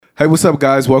Hey, what's up,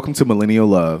 guys? Welcome to Millennial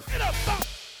Love.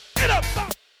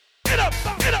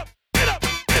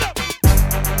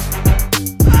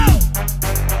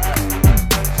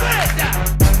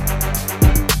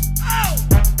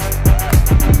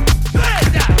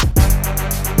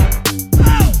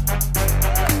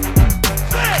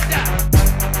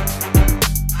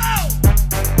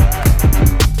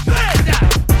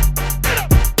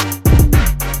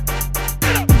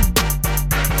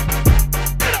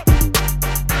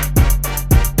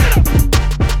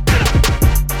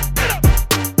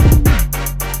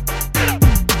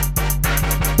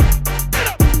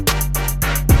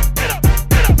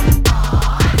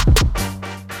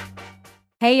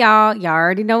 Hey, y'all. Y'all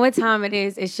already know what time it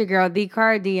is. It's your girl, The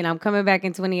Cardi, and I'm coming back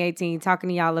in 2018 talking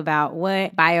to y'all about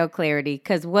what? BioClarity.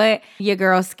 Because what? Your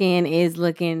girl's skin is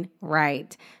looking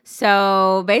right.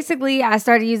 So basically, I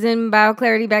started using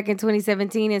BioClarity back in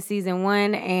 2017 in season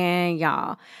 1, and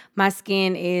y'all, my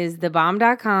skin is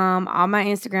thebomb.com. All my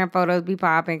Instagram photos be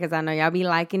popping because I know y'all be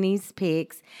liking these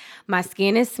pics. My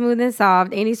skin is smooth and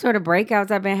soft. Any sort of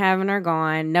breakouts I've been having are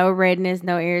gone. No redness,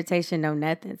 no irritation, no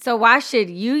nothing. So why should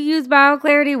you use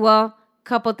BioClarity? Well,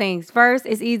 couple things. First,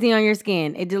 it's easy on your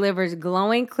skin. It delivers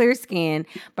glowing, clear skin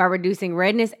by reducing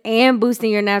redness and boosting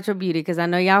your natural beauty, because I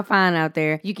know y'all fine out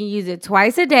there. You can use it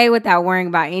twice a day without worrying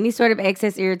about any sort of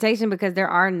excess irritation because there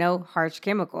are no harsh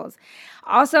chemicals.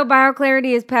 Also,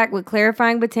 BioClarity is packed with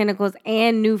clarifying botanicals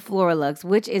and new Floralux,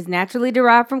 which is naturally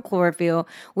derived from chlorophyll,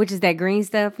 which is that green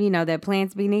stuff, that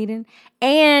plants be needing.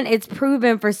 And it's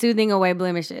proven for soothing away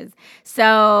blemishes.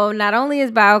 So not only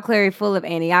is BioClarity full of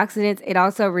antioxidants, it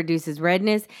also reduces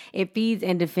redness. It feeds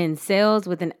and defends cells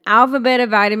with an alphabet of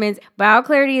vitamins.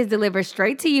 BioClarity is delivered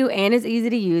straight to you and is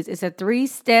easy to use. It's a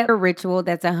 3-step ritual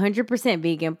that's 100%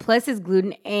 vegan, plus it's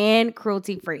gluten and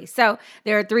cruelty-free. So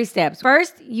there are 3 steps.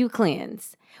 First, you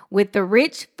cleanse. With the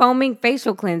rich foaming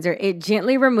facial cleanser, it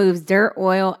gently removes dirt,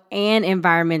 oil, and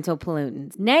environmental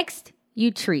pollutants. Next, you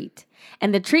treat.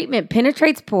 And the treatment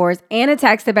penetrates pores and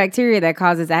attacks the bacteria that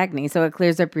causes acne, so it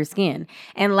clears up your skin.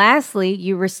 And lastly,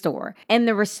 you restore. And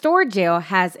the Restore Gel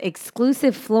has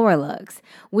exclusive Floralux,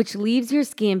 which leaves your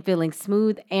skin feeling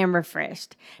smooth and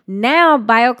refreshed. Now,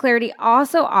 BioClarity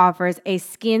also offers a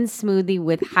skin smoothie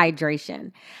with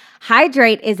hydration.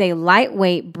 Hydrate is a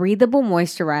lightweight, breathable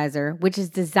moisturizer, which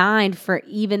is designed for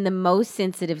even the most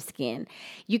sensitive skin.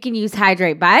 You can use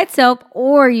Hydrate by itself,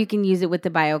 or you can use it with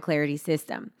the BioClarity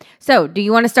system. So, do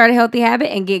you want to start a healthy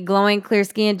habit and get glowing, clear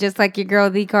skin just like your girl,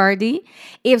 The Cardi?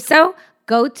 If so,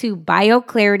 go to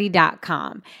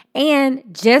bioclarity.com. And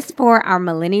just for our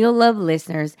Millennial Love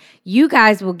listeners, you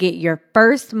guys will get your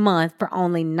first month for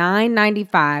only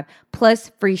 $9.95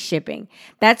 plus free shipping.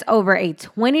 That's over a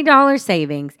 $20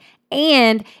 savings,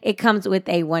 and it comes with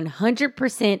a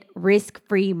 100%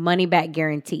 risk-free money-back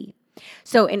guarantee.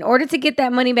 So in order to get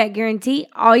that money-back guarantee,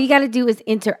 all you got to do is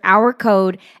enter our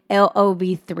code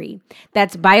LOV3.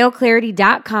 That's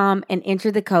bioclarity.com and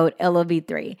enter the code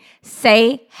LOV3.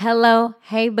 Say hello,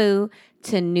 hey boo,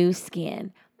 to new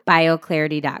skin.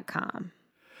 bioclarity.com.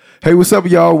 Hey, what's up,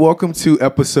 y'all? Welcome to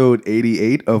episode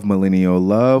 88 of Millennial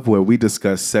Love, where we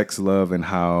discuss sex, love, and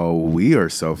how we are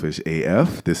selfish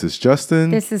AF. This is Justin.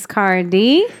 This is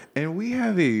Cardi. And we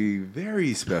have a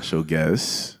very special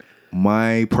guest,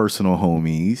 my personal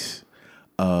homie,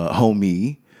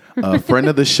 a friend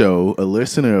of the show, a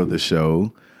listener of the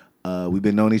show. We've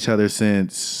been knowing each other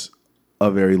since a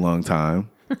very long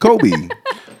time. Kobe.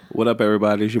 What up,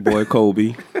 everybody? It's your boy,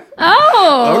 Kobe.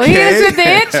 Oh, okay. Here's with the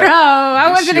intro. I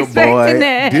wasn't expecting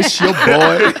that.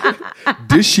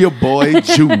 This your boy,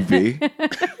 Juvie.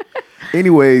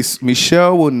 Anyways,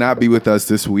 Michelle will not be with us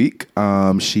this week.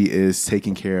 She is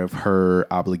taking care of her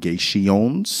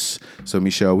obligations. So,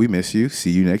 Michelle, we miss you.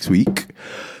 See you next week.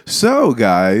 So,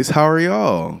 guys, how are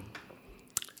y'all?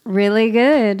 Really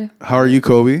good. How are you,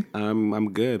 Kobe?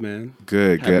 I'm good, man.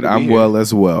 Good. I'm well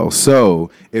as well. So,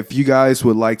 if you guys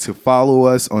would like to follow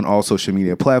us on all social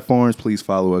media platforms, please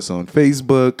follow us on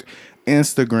Facebook,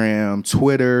 Instagram,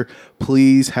 Twitter.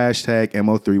 Please hashtag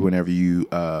MO3 whenever you,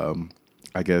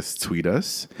 tweet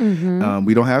us. Mm-hmm.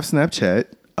 We don't have Snapchat.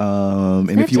 And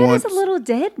Snapchat if you want, is a little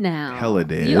dead now. Hella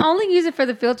dead. You only use it for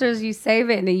the filters. You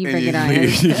save it and then you bring it on.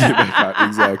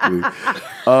 Exactly.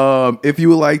 If you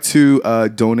would like to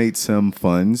donate some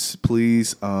funds,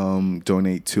 please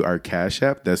donate to our Cash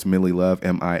App. That's Millie Love,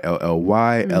 MILLY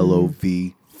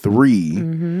LOV3.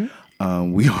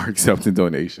 Mm-hmm. We are accepting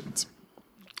donations.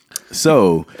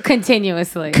 So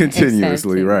continuously,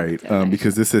 right?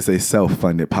 Because this is a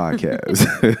self-funded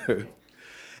podcast.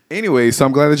 Anyway, so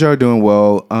I'm glad that y'all are doing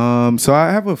well. So I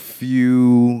have a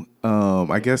few,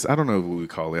 I guess, I don't know what we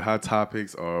call it, hot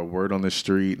topics or word on the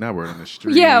street. Not word on the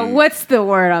street. Yeah, what's the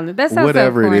word on it? That sounds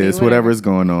whatever so corny, it is, whatever's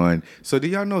going on. So do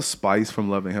y'all know Spice from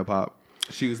Love and Hip Hop?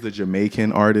 She was the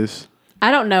Jamaican artist.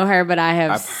 I don't know her, but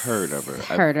I've heard of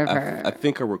her. Heard of her. I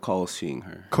think I recall seeing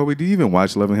her Kobe, do you even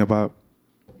watch Love and Hip Hop?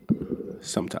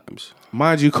 sometimes.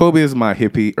 Mind you, Kobe is my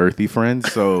hippie, earthy friend,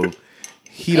 so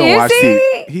he don't Is watch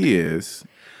he? He is.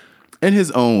 In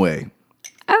his own way.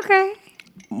 Okay.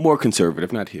 More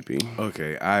conservative, not hippie.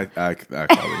 Okay, I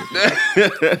call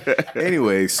it.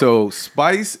 Anyway, so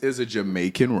Spice is a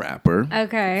Jamaican rapper.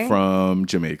 Okay. From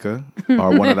Jamaica,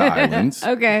 or one of the islands.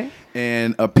 Okay.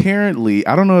 And apparently,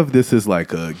 I don't know if this is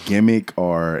like a gimmick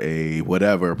or a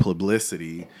whatever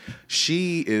publicity.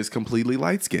 She is completely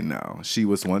light skinned now. She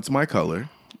was once my color,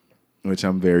 which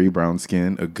I'm very brown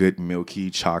skinned, a good milky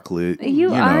chocolate.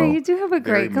 You are. You do have a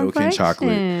very great milky and chocolate.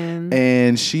 complexion.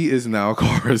 And she is now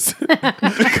Cara's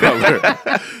color.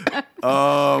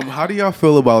 How do y'all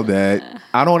feel about that?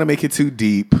 I don't want to make it too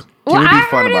deep. Can we be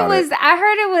fun about it? I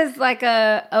heard it was like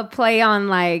a play on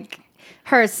like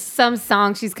some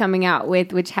song she's coming out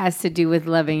with, which has to do with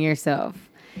loving yourself.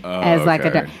 As like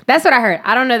okay. that's what I heard.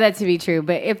 I don't know that to be true,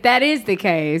 but if that is the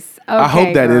case, okay, I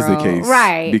hope that is the girl. case.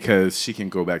 Right. Because she can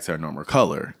go back to her normal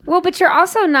color. Well, but you're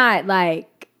also not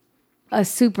like a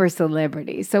super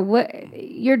celebrity. So what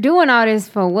you're doing all this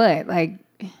for what? Like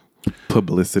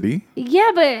Publicity?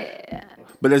 yeah, but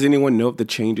But does anyone know if the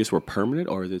changes were permanent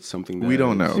or is it something that We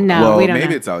don't know. No, well, we don't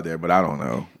maybe know. it's out there, but I don't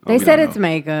know. they We said don't it's know.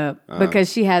 makeup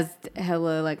because she has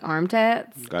hella like arm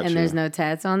tats Gotcha. and there's no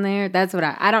tats on there. That's what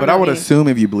I don't But know. I would the- assume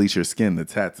if you bleach your skin, the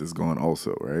tats is gone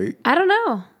also, right? I don't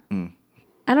know.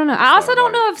 I don't know. I also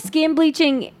don't know if skin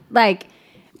bleaching like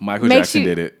Michael Makes Jackson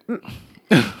you- did it.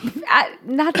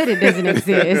 not that it doesn't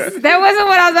exist. That wasn't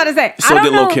what I was about to say. I So don't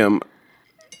did know. Lil Kim.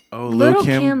 Oh, Little Lil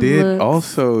Kim Kim did looks-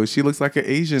 also. She looks like an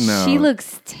Asian now. She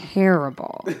looks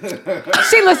terrible.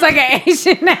 She looks like an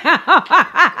Asian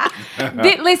now.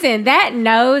 Listen, that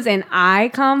nose and eye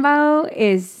combo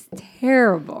is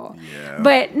terrible. Yeah.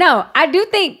 But no, I do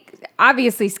think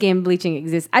obviously skin bleaching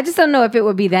exists. I just don't know if it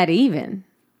would be that even.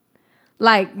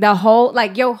 Like your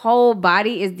whole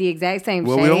body is the exact same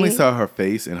Well, shade. we only saw her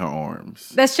face and her arms.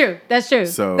 That's true. That's true.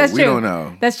 So That's we true. don't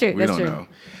know. That's true. We That's don't true. know.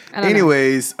 I don't know.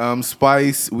 Anyways,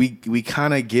 Spice, we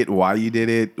kind of get why you did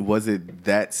it. Was it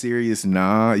that serious?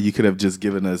 Nah, you could have just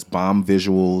given us bomb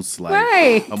visuals, like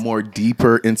Right. a more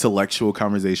deeper intellectual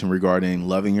conversation regarding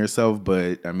loving yourself.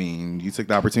 But I mean, you took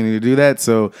the opportunity to do that,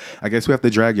 so I guess we have to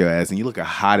drag your ass. And you look a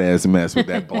hot ass mess with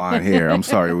that blonde hair. I'm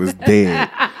sorry, it was dead.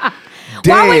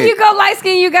 Why when you go light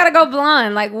skin, you gotta go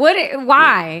blonde? Like what?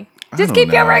 Why? Just don't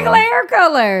keep your know. regular hair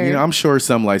color. You know, I'm sure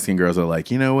some light skinned girls are like,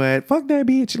 you know what? Fuck that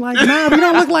bitch. Like, nah, we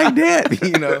don't look like that.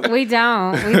 You know. we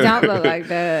don't look like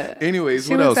that. Anyways,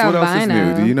 She what else? looks What else is new?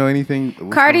 albino. Do you know anything?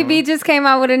 What's Cardi going B on? just came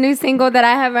out with a new single that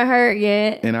I haven't heard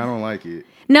yet. And I don't like it.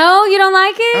 No, you don't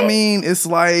like it? I mean, it's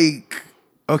like,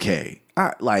 okay.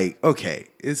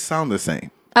 It sounds the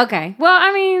same. Okay. Well,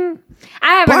 I mean,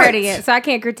 I haven't But- heard it yet, so I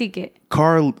can't critique it.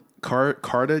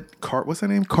 What's her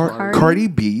name? Cardi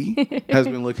B has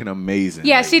been looking amazing.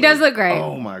 Yeah, she lately. does look great.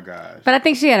 Oh my gosh. But I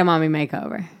think she had a mommy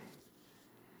makeover.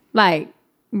 Like,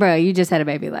 bro, you just had a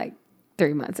baby like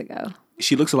 3 months ago.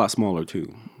 She looks a lot smaller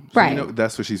too. Right. You know,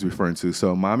 that's what she's referring to.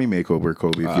 So, mommy makeover,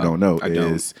 Kobe, if you Uh, don't know, I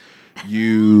don't. is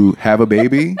you have a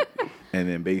baby, and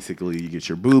then basically you get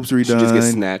your boobs redone. just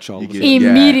gets snatched all You of a get- sudden.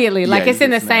 Immediately. yeah, like you it's in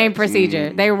the get same snatched. procedure.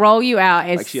 They roll you out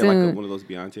as Like she had soon. like one of those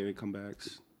Beyonce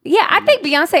comebacks. Yeah, I think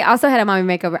Beyonce also had a mommy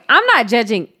makeover. I'm not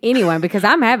judging anyone because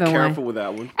I'm having Careful one. with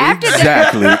that one. After the,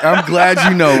 Exactly. I'm glad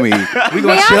you know me. We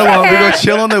gonna Beyonce chill on. We had- gonna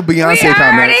chill on the Beyonce We already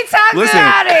comments. talked Listen,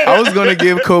 about it. I was gonna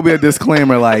give Kobe a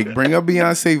disclaimer, like bring up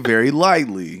Beyonce very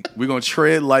lightly. We're gonna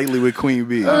tread lightly with Queen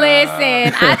B. listen,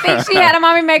 I think she had a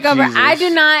mommy makeover.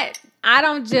 Jesus. I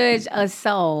don't judge a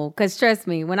soul because trust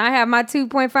me, when I have my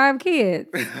 2.5 kids,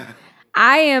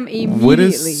 I am immediately. What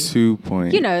is 2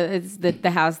 point? You know, it's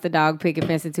the house, the dog, picket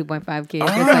fence, and 2.5 kids.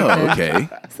 It's Oh, like the- okay.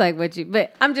 It's like what you.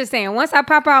 But I'm just saying, once I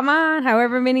pop out mine,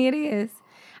 however many it is,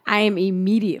 I am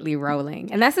immediately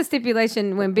rolling, and that's a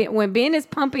stipulation. When Ben is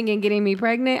pumping and getting me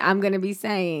pregnant, I'm gonna be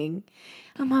saying,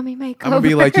 "A mommy makeover." I'm gonna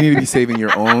be like, you need to be saving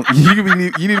your own. You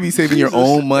need to be saving your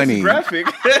own money. Graphic.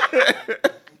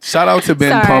 Shout out to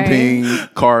Ben Sorry. pumping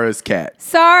Cara's cat.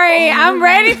 Sorry, I'm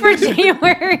ready for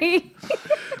January.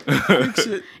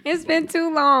 It's been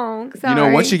too long. Sorry. You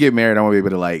know, once you get married, I won't be able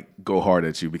to like go hard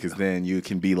at you because then you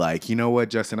can be like, you know what,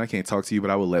 Justin, I can't talk to you, but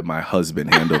I will let my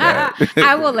husband handle that.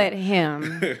 I will let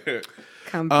him.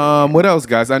 What else,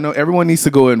 guys? I know everyone needs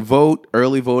to go and vote.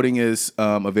 Early voting is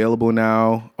available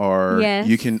now, or Yes.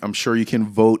 you can. I'm sure you can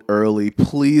vote early.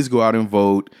 Please go out and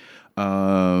vote.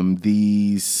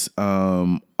 These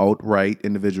alt-right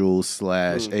individuals /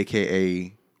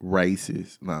 AKA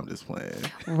racists. No, I'm just playing.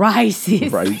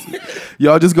 Rices. Racist.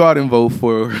 Y'all just go out and vote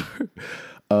for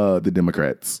the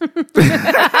Democrats.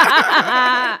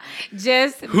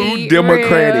 Just Who be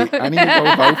Democratic? real. I need to go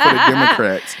vote for the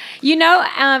Democrats. You know,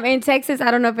 in Texas,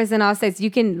 I don't know if it's in all states, you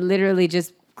can literally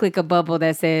just click a bubble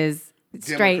that says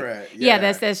straight. Democrat, Yeah, yeah.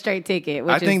 that says straight ticket.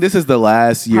 I think this is the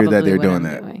last year that probably they're what doing I'm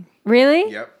that. doing.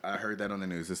 Really? Yep, I heard that on the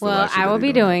news. It's the Well, last year I that will they're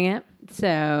be doing it.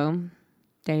 So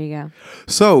there you go.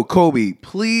 So, Kobe,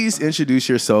 please introduce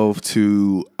yourself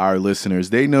to our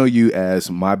listeners. They know you as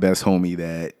my best homie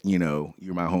that,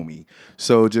 you're my homie.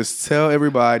 So just tell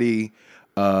everybody,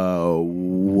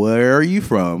 where are you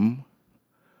from?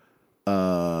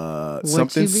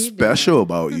 Something you be special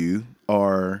about you,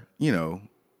 or,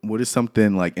 what is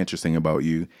something like interesting about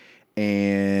you?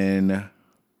 And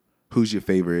who's your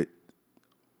favorite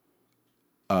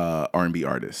R&B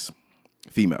artist?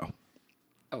 Female.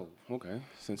 Oh, okay.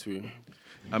 Since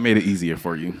I made it easier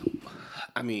for you.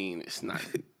 I mean, it's not.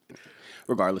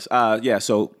 Regardless, yeah.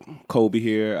 So Kobe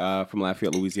here from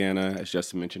Lafayette, Louisiana. As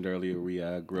Justin mentioned earlier, we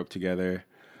grew up together.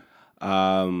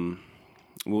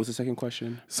 What was the second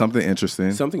question? Something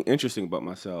interesting. Something interesting about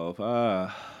myself.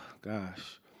 Gosh,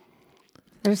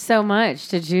 There's so much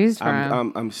to choose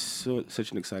from. I'm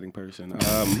such an exciting person.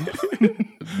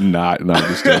 Not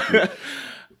just joking.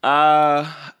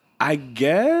 I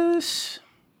guess.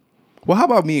 Well, how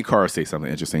about me and Carl say something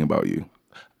interesting about you?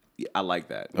 Yeah, I like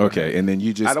that. Okay, and then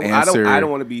you just I answer. don't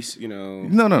want to be.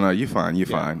 No. You're fine. You're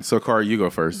fine. So, Carl, you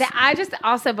go first. I just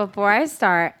also, before I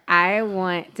start, I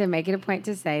want to make it a point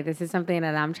to say this is something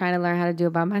that I'm trying to learn how to do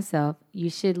about myself. You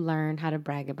should learn how to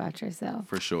brag about yourself.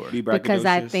 For sure. Be Because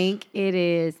I braggadocious. think it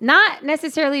is not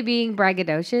necessarily being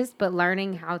braggadocious, but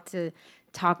learning how to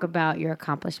talk about your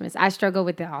accomplishments. I struggle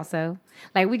with it also.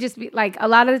 Like we just be like, a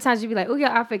lot of the times you'd be like, oh, your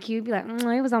outfit cute. You'd be like,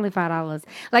 it was only $5.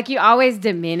 Like you always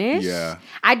diminish. Yeah.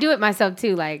 I do it myself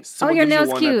too. Like, Someone your gives you nails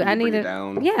one cute. up and I you need bring it. it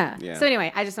down. Yeah. Yeah. So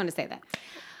anyway, I just want to say that.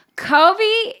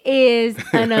 Kobe is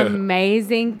an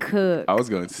amazing cook. I was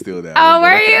going to steal that. Oh, one,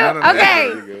 but were you? I don't know. Okay.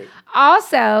 That's really good.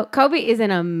 Also, Kobe is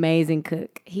an amazing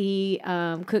cook. He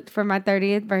cooked for my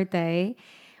 30th birthday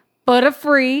for the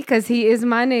free because he is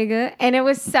my nigga. And it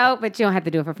was but you don't have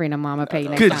to do it for free no more. I'm going to pay you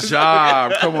next Good time.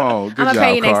 job. Come on. Good I'm job, gonna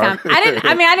pay you next Carl. time. I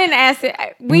didn't ask it.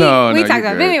 We No, talked you're about it.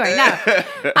 good. But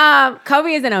anyway, no.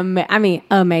 Kobe is an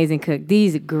amazing cook.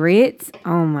 These grits,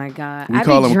 oh my God. We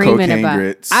call them cocaine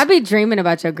grits. I be dreaming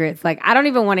about your grits. Like I don't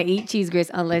even want to eat cheese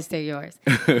grits unless they're yours.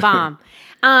 Bomb.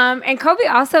 And Kobe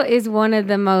also is one of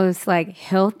the most like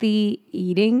healthy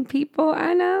eating people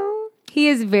I know. He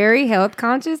is very health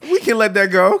conscious. We can let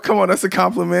that go. Come on, that's a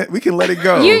compliment. We can let it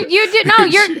go. You do no.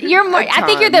 You're more. I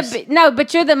think you're times.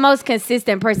 but you're the most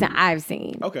consistent person I've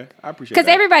seen. Okay, I appreciate Because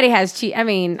that. everybody has cheat. I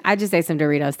mean, I just ate some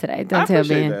Doritos today. Don't I tell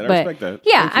appreciate Ben. that. I But respect that.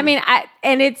 yeah, Thank I you.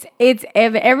 mean, it's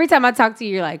every time I talk to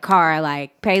you, you're like, Cara,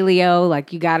 like paleo,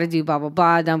 like you got to do blah blah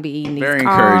blah. Don't be eating these very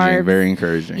carbs. encouraging. Very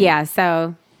encouraging. Yeah.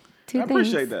 So two I things.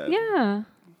 appreciate that. Yeah.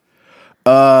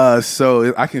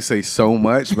 So I can say so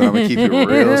much, but I'm gonna keep it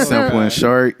real simple and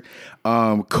short.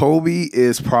 Kobe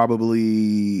is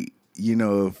probably,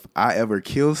 if I ever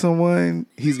kill someone,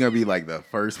 he's gonna be like the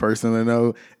first person to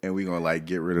know, and we gonna like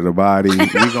get rid of the body.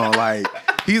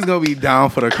 He's gonna be down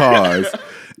for the cause.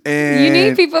 And You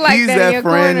need people like he's that in your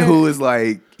friend corner. who is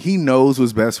like, he knows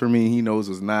what's best for me, he knows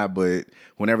what's not, but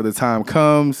whenever the time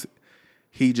comes,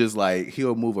 he just like,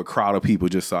 he'll move a crowd of people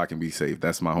just so I can be safe.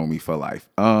 That's my homie for life.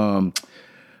 Cara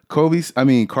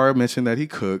mentioned that he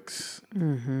cooks.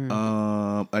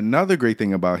 Mm-hmm. Another great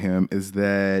thing about him is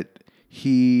that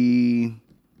I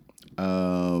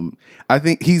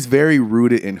think he's very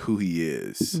rooted in who he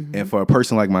is. Mm-hmm. And for a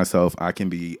person like myself, I can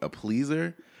be a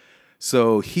pleaser.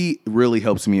 So he really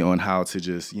helps me on how to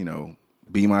just,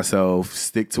 be myself,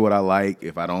 stick to what I like.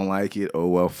 If I don't like it, oh,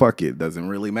 well, fuck it. Doesn't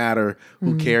really matter.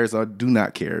 Who cares or do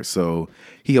not care. So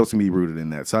he helps me be rooted in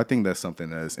that. So I think that's something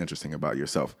that's interesting about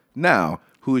yourself. Now,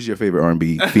 who is your favorite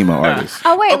R&B female artist?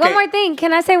 Oh wait, Okay. one more thing.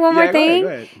 Can I say one more Yeah, thing? Go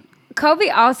ahead. Kobe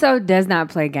also does not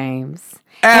play games.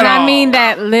 At And all. I mean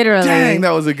that literally. Dang, that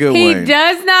was a good He one.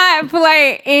 does not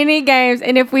play any games.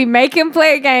 And if we make him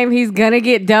play a game, he's going to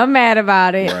get dumb mad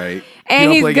about it. Right.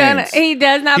 And He don't play games. he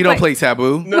does not He don't play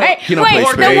Taboo. Wait, He don't play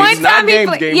the spades. one time Not he games,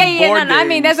 played. game, Yeah, board no, I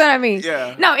mean, that's games. what I mean.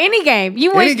 Yeah. No, any game.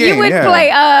 You Any would game, you would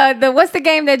yeah. play what's the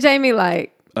game that Jamie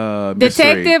liked?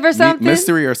 Detective or something?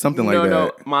 Mystery or something like that.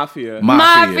 No, Mafia.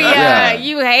 Mafia. Yeah.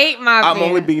 You hate Mafia. I'm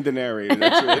only being the narrator.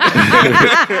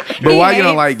 That's it. But why you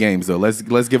don't hates- like games though? Let's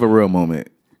give a real moment.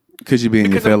 Could you be in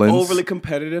Because your I'm feelings? overly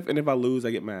competitive, and if I lose, I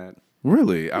get mad.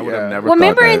 Really? I would have Yeah. never Well, thought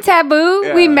remember in that.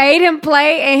 Taboo, we made him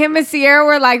play, and him and Sierra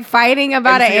were like fighting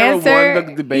about And an Sierra answer. won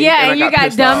the debate, yeah, and I and you got got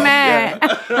pissed dumb off.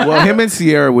 mad. Well, him and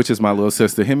Sierra, which is my little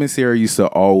sister, him and Sierra used to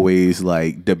always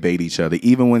like debate each other.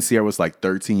 Even when Sierra was like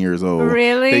 13 years old.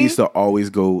 Really? They used to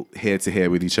always go head to head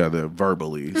with each other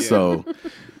verbally. So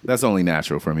that's only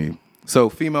natural for me. So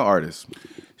female artists.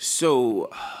 So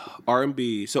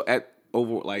R&B.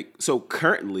 So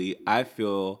currently, I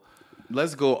feel.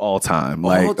 Let's go all time.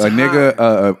 All Like a time.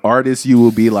 nigga, artist you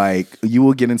will be like, you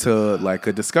will get into like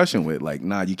a discussion with. Like,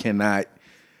 nah, you cannot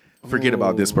forget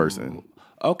about this person.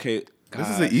 Okay. This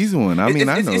is an easy one. I mean,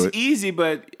 I know it's it. easy,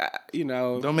 but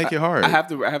Don't make it hard. I have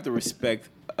to respect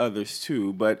others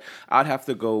too, but I'd have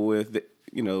to go with the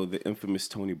infamous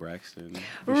Tony Braxton.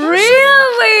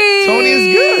 Really? Tony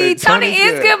is good. Tony Tony's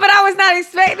is good. good, but I was not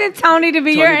expecting Tony to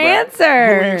be your answer.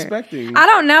 Who are you expecting? I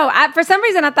don't know. For some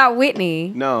reason, I thought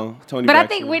Whitney. No, Tony. But I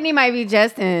Braxton. think Whitney might be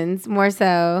Justin's more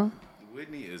so.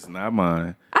 Whitney is not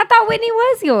mine. I thought Whitney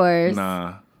was yours.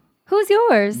 Nah. Who's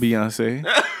yours? Beyonce.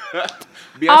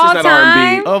 Beyonce's All not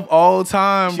time? R&B. Of all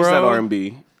time, She's bro. not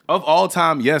R&B. Of all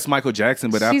time, yes, Michael Jackson.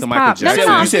 But She's after pop. Michael No, Jackson, no,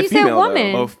 no. You You said said female,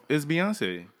 woman. oh, it's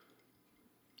Beyonce.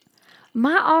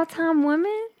 My all-time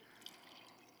woman?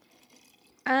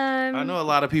 I know a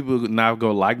lot of people not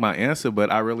go like my answer,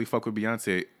 but I really fuck with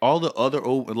Beyonce. All the other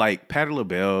old, like Patti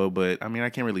LaBelle, but I mean I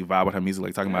can't really vibe with her music.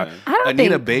 Like talking about I don't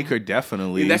Anita think- Baker,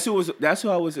 definitely. And that's who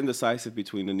I was indecisive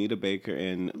between Anita Baker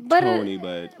and But, Tony,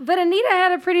 but But Anita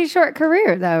had a pretty short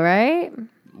career, though, right?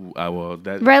 well,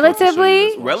 that Relatively? that's why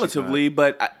she's relatively.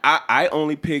 But I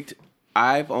only picked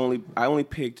I only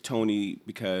picked Tony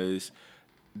because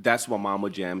that's what mama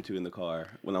jammed to in the car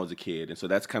when I was a kid, and so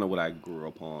that's kind of what I grew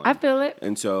up on. I feel it.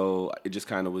 And so it just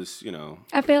kind of was,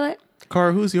 I feel it. not.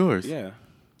 Cara, who's yours? yeah.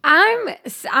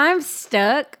 I'm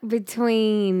stuck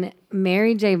between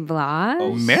Mary J. Blige.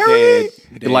 Oh, Married,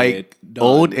 Dead, like done.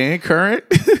 old and current.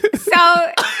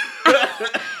 So,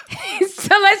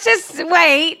 so let's just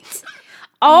wait.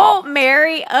 Old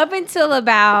Mary up until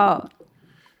about,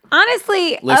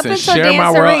 honestly, Listen, up until Share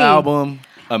My World Dancery. album,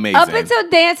 amazing. Up until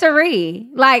Dancery.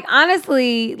 Like,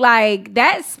 honestly, like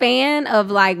that span of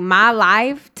like my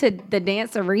life to the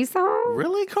Dancery song.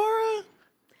 really, Cara?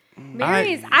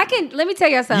 Mary's, let me tell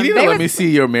you You something. need to They let was- me see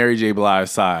your Mary J. Blige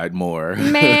side more.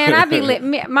 Man, I be lit.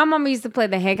 My mama used to play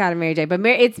the heck out of Mary J. But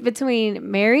it's between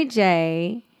Mary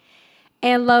J.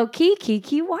 and low key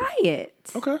Kiki Wyatt.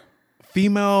 Okay.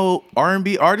 Female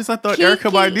R&B artist. I thought Kiki.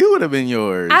 Erykah Badu would have been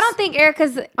yours. I don't think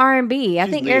Erica's R&B. I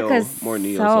She's think neo, Erica's more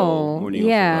neo soul. soul, more neo soul.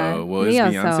 Yeah, Well, it's neo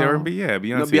Beyonce soul. R&B. Yeah,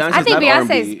 Beyonce. No, Beyonce's I think not Beyonce's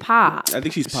R&B. pop. I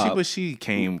think she's pop. She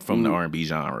came from the R&B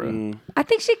genre. I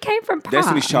think she came from pop.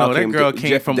 Destiny's Child No, that came girl to-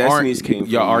 came from Destiny's R&B. came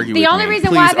Y'all from- argue The with only me. reason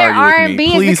Please why they're argue with me. R&B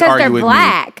is Please because argue they're with me.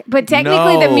 black. But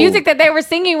technically, the No. music that they were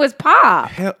singing was pop.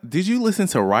 Hell, did you listen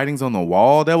to Writings on the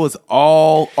Wall? That was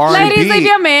all R&B. Ladies, leave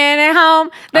your man at home.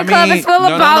 The club is full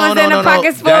of ballers and the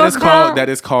pockets full That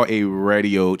is called a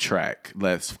radio track.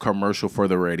 That's commercial for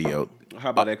the radio. How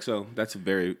about EXO? That's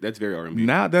very R&B.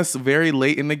 Now that's very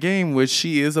late in the game, which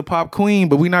she is a pop queen,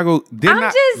 but we not go. I'm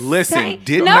just Listen. saying-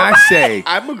 Did Nobody- not say.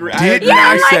 I'm agree. Did Yeah, not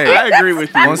I'm like, say. I agree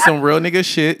with you. On some real nigga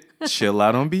shit, chill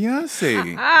out on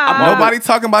Beyonce. Ah. Nobody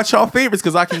talking about y'all favorites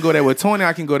because I can go there with Tony.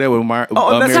 I can go there with Mary J.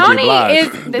 that's- Tony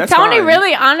Blige. That's Tony fine.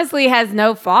 really honestly has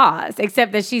no flaws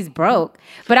except that she's broke.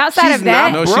 But outside She's of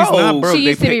that, not No, she's not broke. She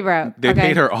used to They be broke. They Okay.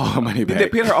 paid her all her money back. They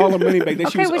paid her all the money back. Then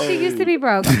okay, she was well, she old. used to be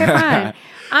broke. Okay, fine.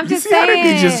 I'm You just see how they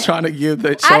saying. be just trying to give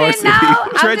the I choice. didn't know. I'm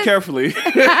Tread just- carefully.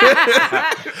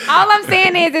 All I'm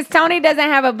saying is Tony doesn't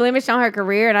have a blemish on her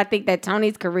career, and I think that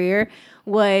Tony's career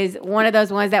was one of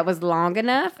those ones that was long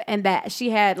enough, and that she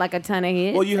had like a ton of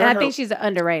hits. Well, you and heard I her- think she's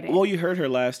underrated. Well, you heard her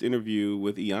last interview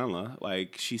with Iyanla.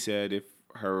 Like she said, if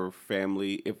her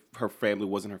family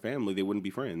wasn't her family, they wouldn't be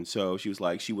friends. So she was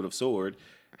like, she would have soared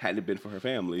hadn't it been for her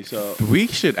family. So We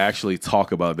should actually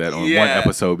talk about that on one Yeah.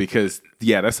 episode because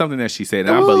that's something that she said,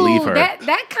 and I believe her.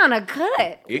 That kind of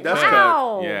cut. That's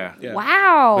Wow. cut. Yeah. Yeah.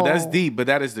 Wow. But that's deep. But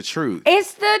that is the truth.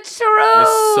 It's the truth.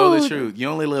 It's so the truth. You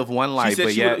only live one she life, said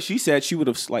but she, yet would, she said she would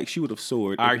have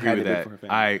soared. I if it agree with hadn't been that. for her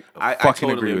family. I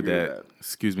fucking agree with that.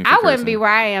 Excuse me. For I wouldn't cursing. be where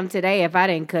I am today if I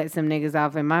didn't cut some niggas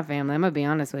off in my family. I'm gonna be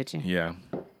honest with you. Yeah.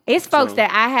 It's folks that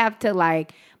I have to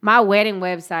like. My wedding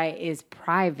website is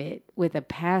private with a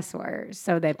password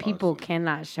so that people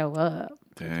cannot show up.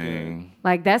 Dang.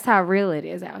 Like that's how real it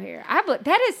is out here.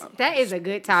 That is a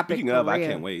good topic. Speaking for of, I real.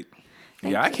 can't wait.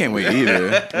 Yeah, I can't wait either.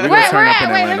 We're Wait, gonna wait, turn up in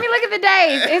let Atlanta. me look at the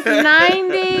days. It's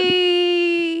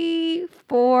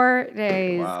 94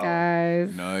 days, Wow.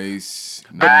 guys. Nice.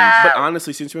 But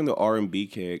honestly, since you're in the R&B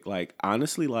kick, like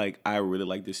honestly, like I really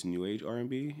like this new age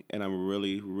R&B, and I'm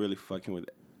really, really fucking with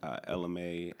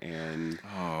LMA, and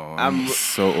Oh, I'm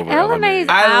so over LMA's LMA.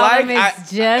 album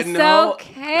is just no,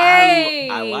 okay.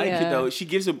 I like it though.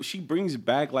 She brings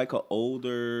back like an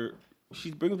older.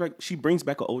 She brings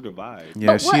back an older vibe. Yeah,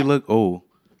 But she what- look old.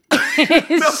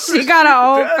 She got an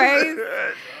old face.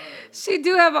 She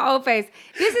do have an old face.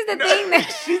 This is the thing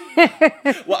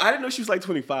that. Well, I didn't know she was like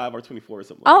 25 or 24 or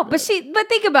something. Oh, like but that.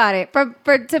 think about it.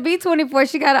 For to be 24,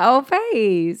 she got an old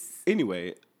face.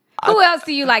 Anyway. Who else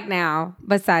do you like now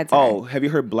besides her? Oh, have you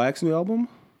heard Black's new album?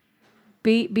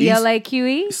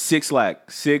 BLAQE? Six Lack.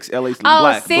 Six LA. Oh,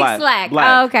 Black. Six Black. Lack. Black.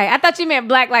 Oh, okay. I thought you meant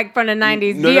black like from the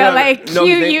 90s. No, no, no, no. No,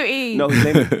 his name- BLAQUE. No, his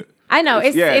name. I know.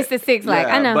 It's the Six Lack.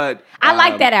 yeah, I know. But I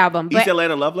like that album. East But,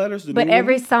 Atlanta Love Letters. The but new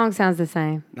every one? song sounds the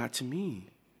same. Not to me.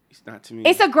 It's not to me.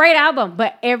 It's a great album,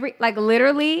 but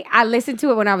literally, I listened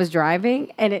to it when I was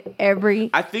driving, and every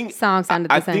I think song sounded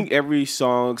the I same. think every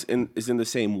song is in the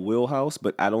same wheelhouse,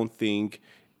 but I don't think.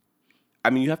 I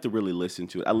mean, you have to really listen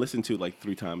to it. I listened to it like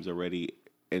 3 times already,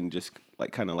 and just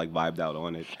like kind of like vibed out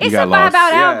on it. It's a got vibe lost.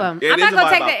 out Yeah, album. it I'm is not a gonna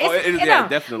vibe take out. that. Oh, It's, it is, you yeah, know,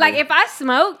 definitely. like if I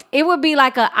smoked, it would be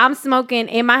like I'm smoking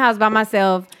in my house by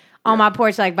myself on my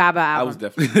porch, like vibe out I album. was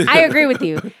definitely. I agree with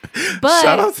you, but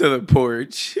Shout out to the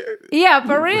porch. yeah,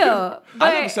 for real. I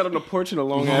haven't But sat on the porch in a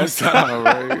long ass All time.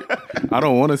 right. I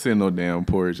don't want to sit in no damn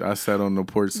porch. I sat on the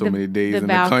porch so many days in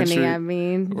balcony, the country. I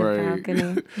mean, the Right.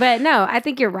 balcony. But no, I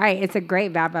think you're right. It's a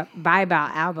great vibe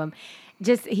out album.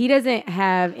 Just he doesn't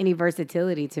have any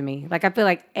versatility to me. Like I feel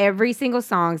like every single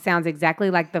song sounds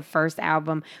exactly like the first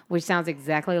album, which sounds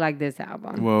exactly like this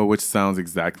album. Well, which sounds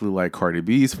exactly like Cardi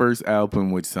B's first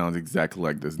album, which sounds exactly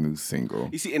like this new single.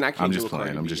 You see, and I can't. I'm do just a playing.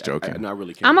 Cardi I'm B. just joking. I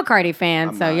really can't. I'm a Cardi fan,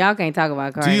 I'm so not. y'all can't talk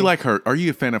about Cardi. Do you like her? Are you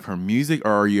a fan of her music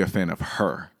or are you a fan of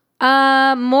her?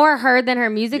 more her than her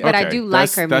music, but I Okay, do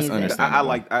like that's- her that's music.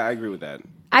 understandable. I agree with that.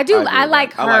 I do. agree I with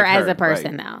like that. her as a right.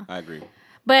 person now. I agree.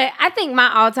 But I think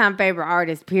my all-time favorite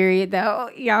artist, period, though,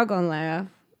 y'all gonna laugh,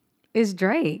 is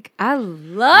Drake. I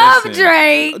love Listen.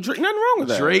 Drake. Nothing wrong with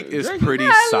that. Drake is pretty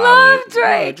I solid. love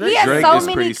Drake. Drake- He has Drake so is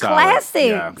many pretty solid. classics.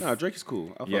 Yeah. No, Drake is cool.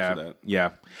 I'll fuck Yeah, with that. yeah.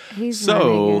 He's my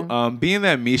So, nigga. being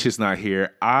that Misha's not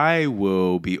here, I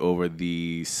will be over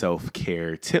the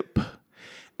self-care tip.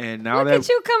 And now Look that at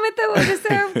you coming through with the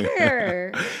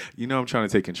self-care. you know, I'm trying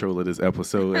to take control of this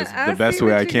episode as I the best see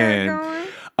way what I you got can.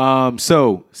 going.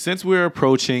 So since we're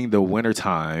approaching the winter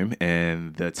time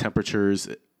and the temperatures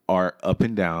are up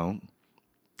and down,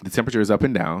 the temperature is up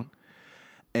and down,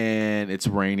 and it's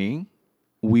raining,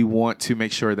 we want to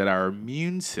make sure that our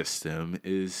immune system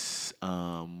is,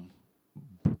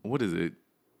 what is it?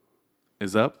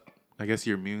 Is up. I guess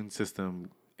your immune system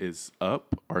is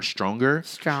up or stronger.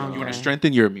 Stronger. You want to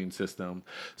strengthen your immune system.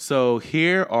 So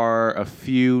here are a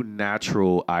few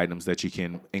natural items that you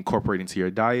can incorporate into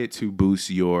your diet to boost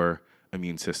your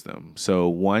immune system. So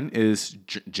one is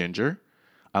ginger.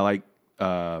 I like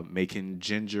making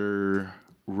ginger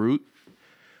root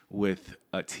with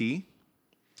a tea.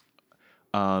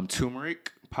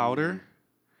 Turmeric powder.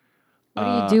 What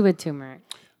do you do with turmeric?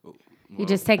 You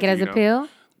just take it as a pill?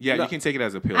 Yeah, No. you can take it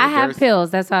as a pill. I have There's-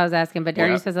 pills. That's why I was asking. But are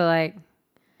Yeah. you supposed to like?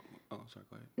 Oh, sorry.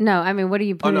 Go ahead. No, I mean, what do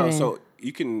you put Oh no, it in? so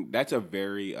you can. That's a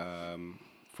very,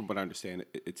 from what I understand,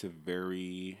 it's a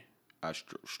very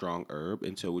strong herb.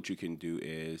 And so what you can do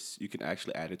is you can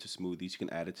actually add it to smoothies. You can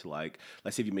add it to like,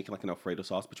 let's say if you're making like an Alfredo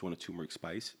sauce, but you want a turmeric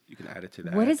spice, you can add it to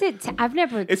that. What is it? I've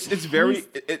never. It's very.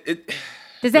 tasted-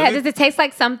 It Does it taste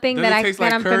like something does that it taste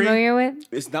like I'm curry? familiar with?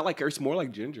 it's not like it's more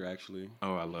like ginger actually.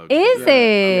 Oh, I love Is ginger.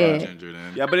 I love it? ginger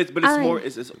then. Yeah, but it's I- more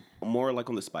it's more like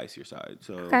on the spicier side.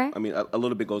 So Okay. I mean, a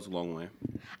little bit goes a long way.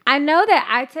 I know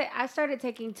that I started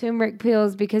taking turmeric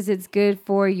pills because it's good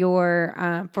for your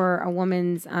for a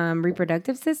woman's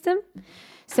reproductive system.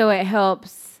 So it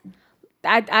helps.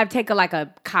 I take like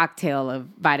a cocktail of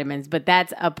vitamins, but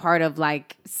that's a part of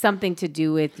like something to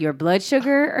do with your blood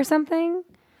sugar or something.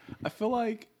 I feel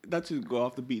like not to go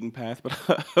off the beaten path, but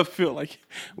I feel like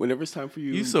whenever it's time for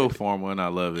you, You so formal and I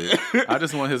love it. I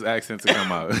just want his accent to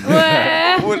come out.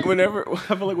 whenever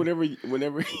I feel like whenever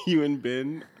you and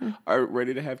Ben are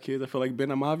ready to have kids, I feel like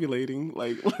Ben, I'm ovulating.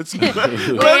 Like let's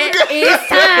It's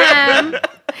time.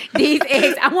 These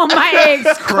eggs, I want my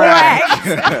eggs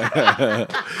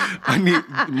cracked. I need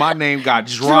my name got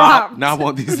dropped. Dropped. Now I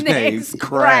want these Names names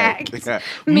cracked. cracked.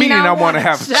 Meaning I want to a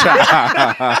have a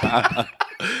child.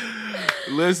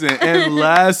 Listen, and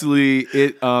lastly,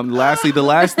 the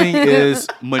last thing is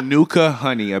Manuka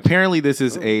honey. Apparently, this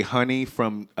is a honey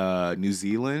from New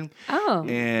Zealand. Oh.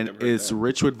 And it's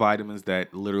rich with vitamins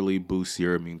that literally boost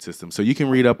your immune system. So you can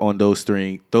read up on those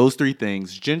three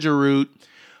things: ginger root,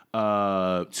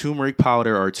 turmeric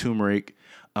powder or turmeric,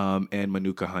 and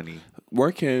Manuka honey.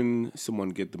 Where can someone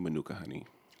get the Manuka honey?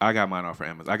 I got mine off of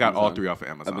Amazon. I got all three off of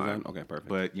Amazon. Okay, perfect.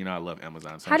 But I love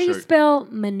Amazon. So How do you spell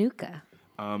Manuka?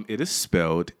 It is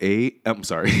spelled I'm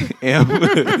sorry,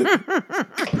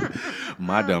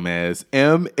 my dumb ass,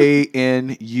 Manuka.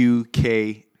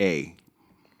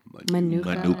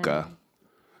 Manuka.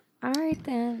 All right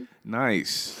then.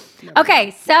 Nice.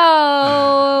 Okay,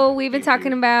 so we've been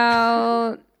talking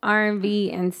about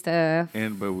R&B and stuff.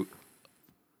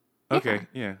 Okay,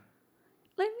 yeah.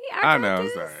 Let me. I know. I'm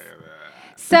sorry.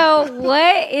 So,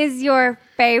 what is your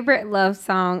favorite love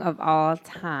song of all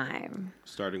time?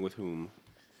 Starting with whom?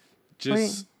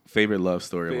 Just favorite love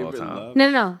story of all time.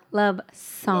 No. Love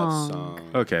song.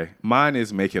 Okay, mine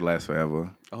is "Make It Last Forever."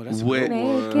 Oh, that's with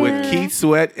one. with Keith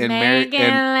Sweat and Mary Make it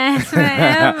last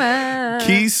forever.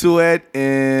 Keith Sweat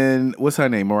and what's her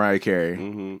name? Mariah Carey.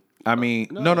 Mm-hmm. I mean,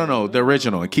 no, the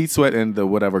original. Keith Sweat and the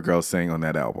whatever girl sang on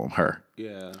that album. Her.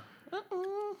 Yeah.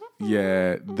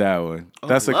 Yeah, that one.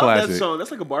 That's a Love classic. that song. That's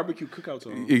like a barbecue cookout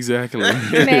song. Exactly. Man,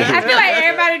 I feel like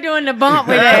everybody doing the bump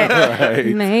with that. Right.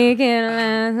 Make it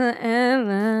last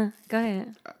forever. Go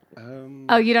ahead.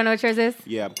 Oh, you don't know what yours is?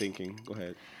 Yeah, I'm thinking. Go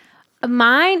ahead.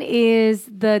 Mine is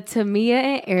the Tamia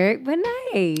and Eric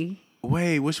Benet.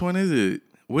 Wait, which one is it?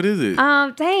 What is it?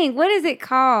 Dang, what is it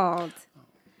called?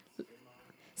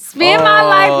 Spend my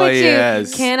life with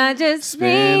yes. you. Can I just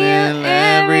Spinning spend you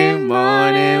every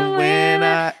morning when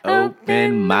I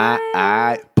open my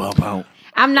eye. Bum, bum.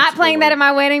 I'm not playing that at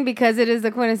my wedding because it is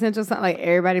the quintessential song. Like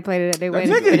everybody played it at their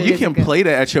wedding. Nigga, you can play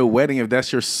that at your wedding if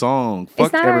that's your song.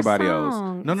 Fuck not our everybody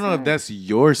song. else. No, if that's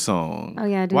your song. Oh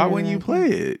yeah, I do. Why really wouldn't you like play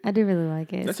it? I do really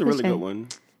like it. That's It's a really cliche. good one.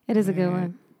 It is a good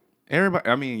one. Everybody,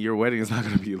 I mean, your wedding is not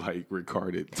going to be like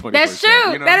recorded 24/7. That's true.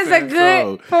 You know That what is I'm a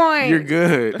saying? good point. You're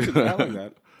good. I like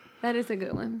that. That is a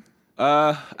good one.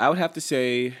 I would have to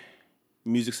say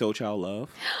Music Soul Child Love.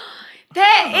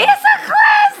 That is a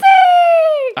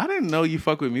classic. I didn't know you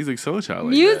fuck with Music Soul Child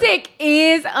like Music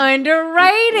is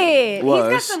underrated. He's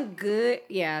got Was. some good,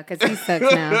 yeah, because he sucks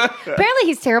now. Apparently,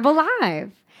 he's terrible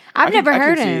live. I've never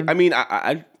heard him. I mean,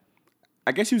 I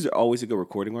guess he was always a good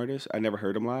recording artist. I never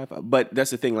heard him live, but that's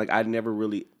the thing. Like, I never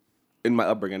really, in my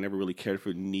upbringing, I never really cared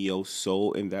for neo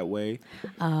soul in that way.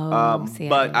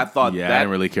 But I thought Yeah, that I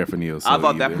didn't really care for Neo Soul I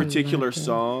thought that either. particular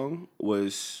song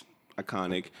was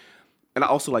iconic, and I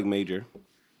also like Major.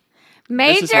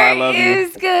 Major This Is Why I Love You.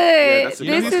 is good. that's a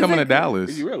You know, good he's is coming a- to Dallas.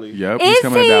 Is he really? Yep, Is he's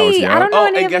coming he? to Dallas. I Yep. don't know Oh,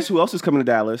 any and of guess who else is coming to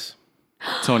Dallas?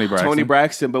 Tony Braxton. Tony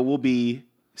Braxton, but we'll be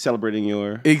celebrating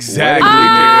your Exactly, Oh,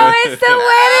 nigga. it's the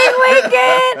wedding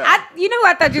weekend. You know who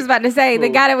I thought you was about to say? The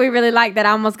guy that we really like that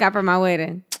I almost got for my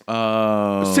wedding.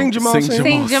 Sing Jamal Sing.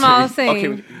 Sing Jamal Sing. Okay,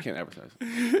 you can't advertise.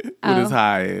 With his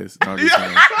high ass. No, I'm just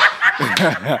saying.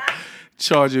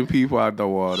 Charging people out the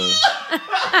water.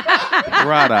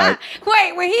 Right.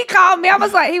 Wait, when he called me,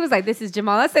 he was like, this is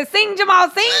Jamal. I said, sing Jamal,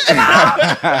 sing Jamal.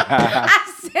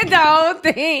 I said the whole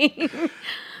thing.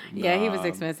 Yeah, he was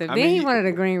expensive. I Then mean, he wanted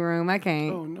a green room. I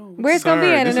can't. Oh, no. Where's it going to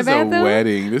be at? In This the is a bathroom?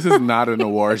 wedding. This is not an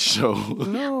award show.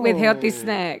 With healthy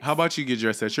snacks. How about you get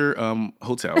dressed at your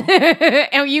hotel?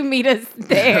 And you meet us He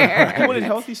there. wanted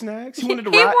healthy snacks. He wanted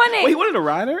a He rider. wanted- Wait, he wanted a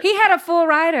rider. He had a full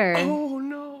rider. Oh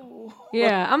no.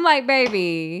 Yeah, I'm like,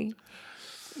 baby.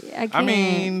 I can't. I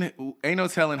mean, ain't no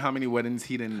telling how many weddings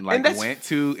he didn't And that's went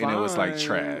to, and it was like fine.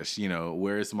 trash. You know,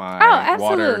 where's my Oh,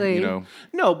 water? absolutely. You know,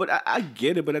 No, but I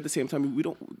get it. But at the same time, we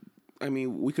don't. I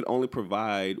mean, we could only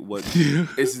provide what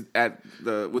is at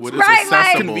the what's What is Right, like-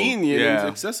 accessible. convenient Yeah. and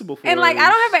accessible for And like, us. I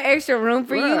don't have an extra room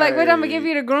for you. Like, what? I'm gonna Right. give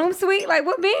you the groom suite. Like,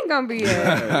 what being gonna be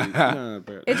at? Nah,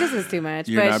 bro. It just is too much.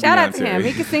 You're but not shout out to Beyonce. him.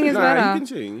 He can sing his butt Nah, he off. can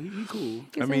sing. He cool. He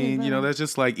can I sing his mean, butt you know, off. that's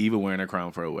just like Eva wearing a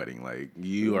crown for a wedding. Like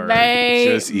you are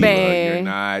Baby. just Eva. You're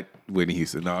not Whitney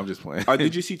Houston. No, I'm just playing.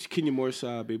 Did you see Kenya Moore's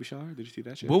baby shower? Did you see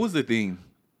that shit? What was the theme?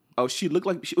 Oh, she looked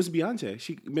like she was Beyonce.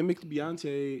 She mimicked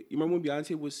Beyonce. You remember when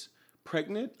Beyonce was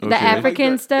pregnant? The Okay. African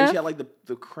And stuff? she had like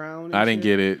the crown. And I didn't shit.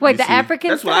 get it. Wait, You the see? African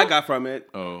That's stuff? what I got from it.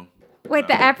 Oh Wait,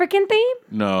 the African theme?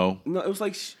 no. No, it was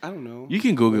like I don't know. You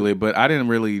can Google it, but I didn't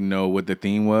really know what the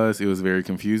theme was. It was very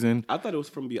confusing. I thought it was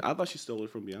from I thought she stole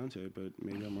it from Beyonce, but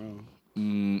maybe I'm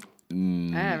wrong.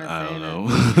 I haven't I seen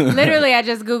don't it. know. Literally, I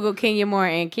just Googled Kenya Moore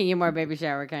and Kenya Moore baby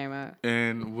shower came up.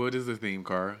 And what is the theme,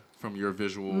 Car? From your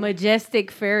visual?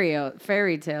 Majestic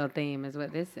fairy tale theme is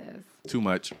what this says. Too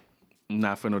much.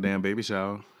 Not for no damn baby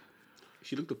shower.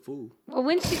 She looked a fool. Well,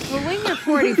 when you're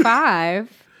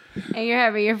 45 and you're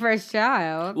having your first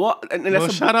child. Well, and that's Well,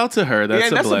 shout out to her. That's,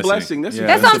 that's a blessing. That's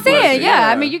That's what I'm saying. blessing. Yeah.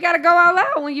 I mean, you got to go all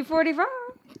out when you're 45.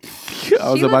 I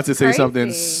was She about to looks say something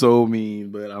crazy. so mean,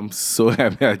 but I'm so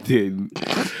happy I didn't.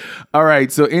 All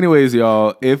right. So, anyways,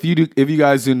 y'all, if you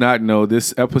guys do not know,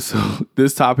 this episode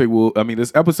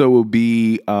will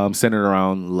be centered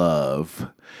around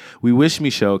love. We wish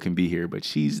Michelle can be here, but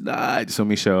she's not. So,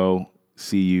 Michelle,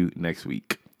 see you next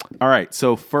week. All right.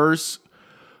 So, first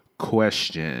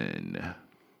question,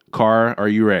 Car, are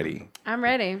you ready? I'm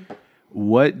ready.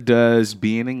 What does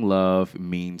being in love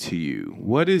mean to you?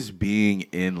 What is being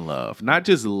in love? Not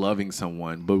just loving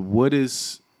someone, but what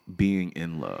is being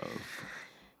in love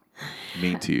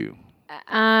mean to you?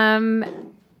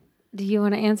 Do you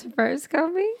want to answer first,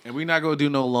 Kobe? And we're not gonna do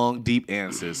no long, deep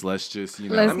answers. Let's just,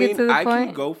 Let's I get mean, to the I point.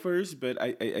 can go first, but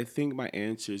I think my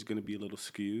answer is going to be a little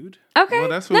skewed Okay. Well,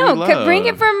 that's what we love. Bring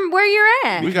it from where you're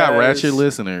at. We got Because- ratchet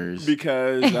listeners.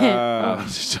 because I'm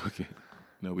just joking.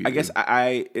 No, we I guess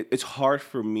do. it's hard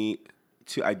for me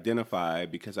to identify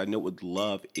because I know what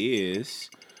love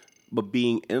is, but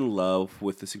being in love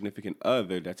with a significant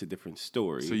other, that's a different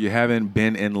story. So you haven't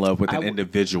been in love with an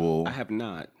individual. I have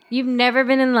not. You've never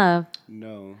been in love.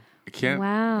 No. I can't.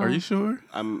 Wow. Are you sure?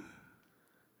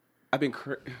 I've been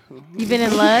You've been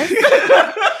in love?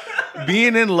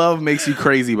 Being in love makes you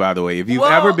crazy, by the way. If you've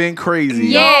Well, ever been crazy,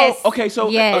 Yes. Okay, so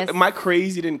Yes. my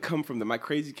crazy didn't come from that. My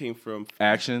crazy came from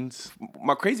actions.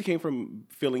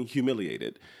 feeling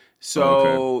humiliated.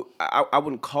 So I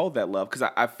wouldn't call that love because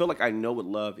I feel like I know what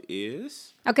love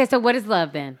is. Okay, so what is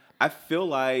love then? I feel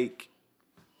like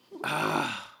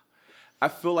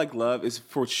love is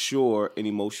for sure an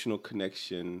emotional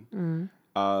connection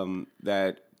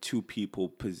that two people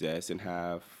possess and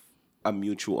have a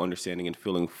mutual understanding and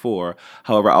feeling for.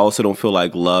 However, I also don't feel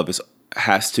like love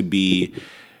has to be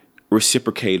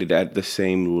reciprocated at the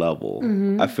same level.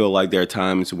 I feel like there are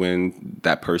times when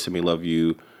that person may love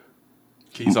you.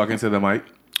 Can you talk into the mic?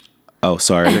 Oh,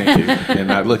 sorry. Thank you. And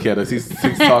not look at us. He's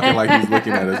talking like he's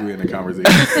looking at us. We're in a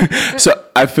conversation. So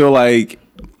I feel like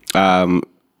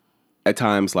at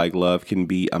times like love can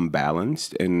be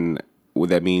unbalanced, and what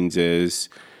that means is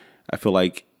I feel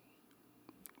like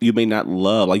you may not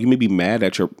love, like you may be mad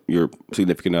at your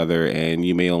significant other, and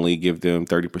you may only give them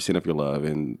 30% of your love,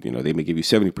 and they may give you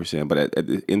 70%. But at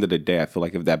the end of the day, I feel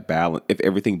like if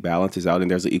everything balances out and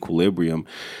there's an equilibrium,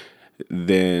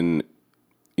 then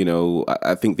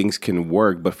I think things can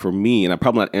work. But for me, and I'm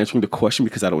probably not answering the question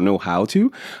because I don't know how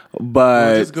to,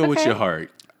 but Just go with your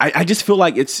heart. I just feel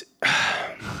like it's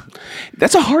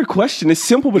that's a hard question. It's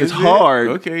simple, but it's it? hard.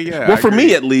 Okay, yeah, Well, I for agree.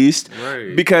 me at least,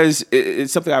 Right. because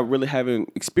it's something I really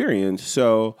haven't experienced.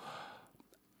 So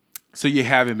So you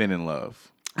haven't been in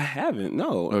love. I haven't.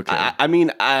 No. Okay. I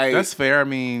mean, That's fair. I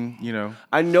mean,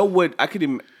 I know what I could.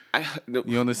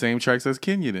 you on the same tracks as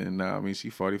Kenya then. No, I mean,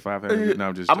 she's 45. No,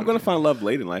 I'm just I'm gonna joking. find love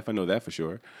late in life. I know that for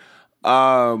sure.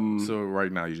 So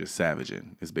right now you're just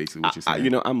savaging. Is basically what you're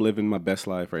saying. I'm living my best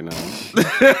life right now.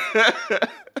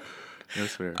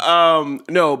 That's fair.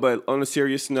 No, but on a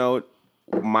serious note,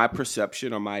 my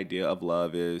perception or my idea of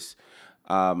love is,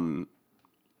 well,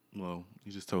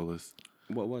 you just told us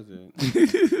what was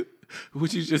it?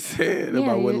 what you just said Yeah,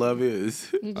 about what you- love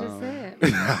is. You just said.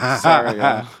 Sorry,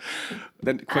 y'all.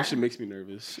 That question makes me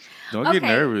nervous. Don't get Okay.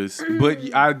 nervous.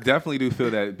 But I definitely do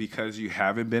feel that because you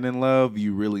haven't been in love,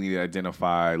 you really need to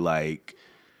identify, like,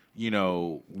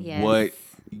 Yes. what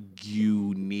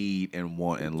you need and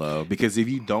want in love. Because if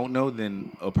you don't know,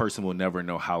 then a person will never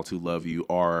know how to love you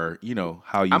or,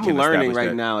 how you I'm can learning establish right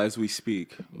that. now as we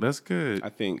speak. That's good. I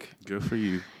think. Good for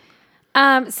you.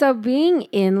 So being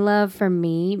in love for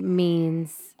me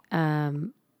means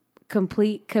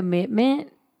complete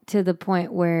commitment to the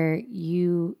point where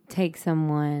you take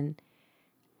someone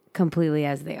completely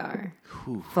as they are,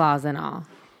 flaws and all.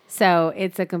 So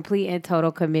it's a complete and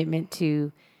total commitment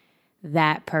to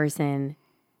that person,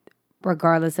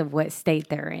 regardless of what state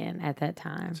they're in at that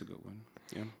time. That's a good one.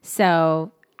 Yeah.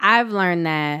 So I've learned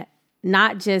that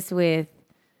not just with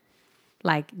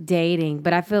like dating,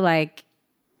 but I feel like,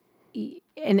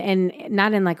 and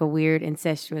not in like a weird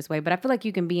incestuous way, but I feel like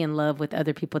you can be in love with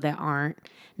other people that aren't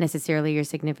necessarily your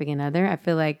significant other. I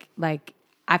feel like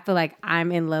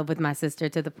I'm in love with my sister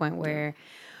to the point where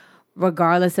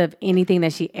regardless of anything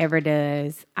that she ever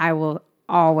does, I will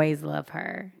always love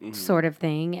her, sort of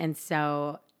thing. And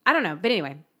so I don't know, but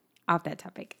anyway, off that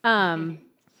topic.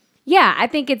 Yeah, I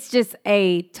think it's just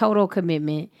a total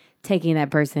commitment, taking that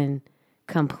person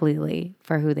completely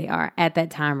for who they are at that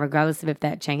time, regardless of if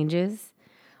that changes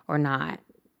or not.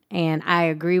 And I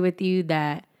agree with you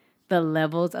that the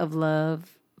levels of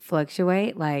love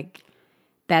fluctuate. Like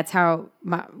that's how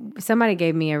somebody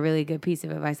gave me a really good piece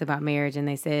of advice about marriage, and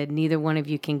they said neither one of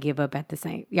you can give up at the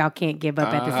same. Y'all can't give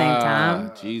up at the same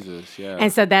time. Jesus, yeah.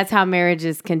 And so that's how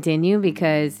marriages continue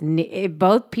because if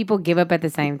both people give up at the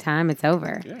same time, it's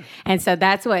over. Yeah. And so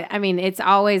that's what I mean. It's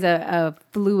always a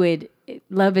fluid.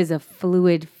 Love is a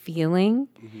fluid feeling,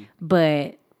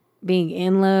 but being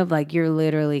in love, like you're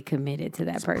literally committed to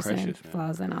that person, precious, man.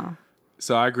 flaws and all.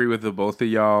 So I agree with the both of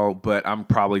y'all, but I'm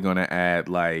probably gonna add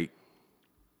like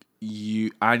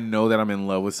I know that I'm in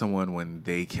love with someone when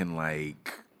they can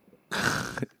like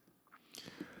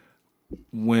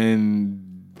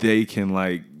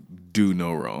do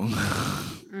no wrong.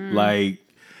 Like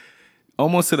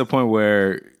almost to the point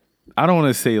where I don't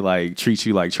want to say like treat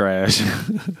you like trash,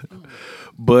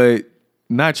 but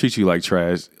not treat you like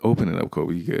trash. Open it up,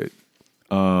 Kobe. You good.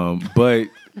 But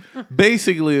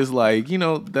basically it's like, you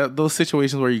know, those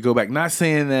situations where you go back, not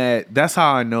saying that's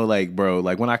how I know, like, bro,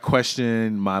 like when I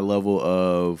question my level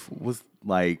of what's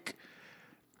like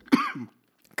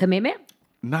Commitment?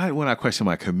 not when I question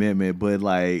my commitment, but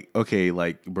like, okay,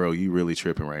 like, bro, you really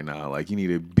tripping right now. Like you need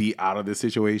to be out of this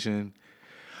situation.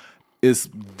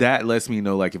 That lets me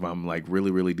know like if I'm like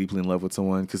really, really deeply in love with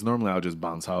someone, because normally I'll just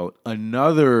bounce out.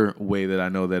 Another way that I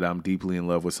know that I'm deeply in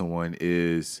love with someone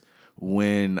is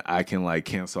when I can like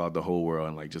cancel out the whole world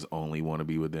and like just only want to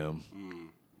be with them.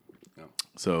 Yeah.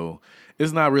 So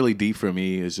it's not really deep for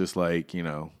me. It's just like, you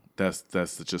know, that's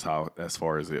just how as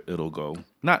far as it'll go.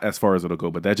 Not as far as it'll go,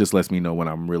 but that just lets me know when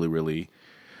I'm really, really,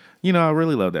 you know, I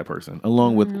really love that person,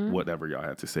 along with whatever y'all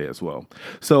had to say as well.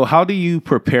 So how do you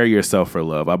prepare yourself for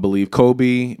love? I believe,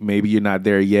 Kobe, maybe you're not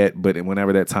there yet, but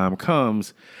whenever that time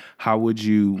comes, how would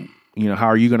you, you know, how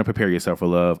are you going to prepare yourself for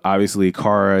love? Obviously,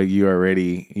 Cara, you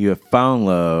have found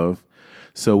love.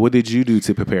 So what did you do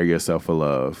to prepare yourself for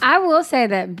love? I will say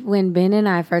that when Ben and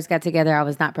I first got together, I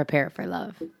was not prepared for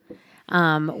love,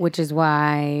 which is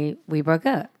why we broke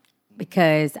up,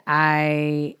 because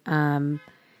I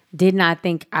did not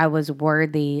think I was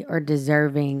worthy or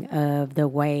deserving of the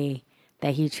way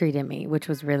that he treated me, which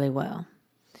was really well.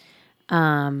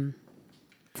 Some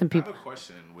people. I have a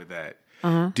question with that.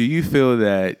 Do you feel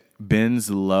that Ben's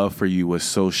love for you was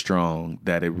so strong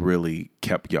that it really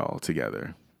kept y'all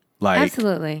together? Like,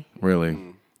 Absolutely. really?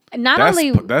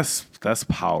 That's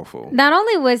powerful. Not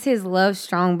only was his love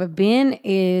strong, but Ben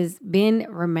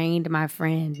remained my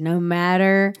friend no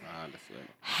matter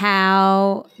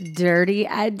how dirty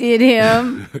I did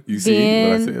him. You see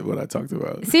what I said, what I talked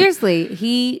about. Seriously,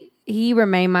 he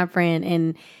remained my friend,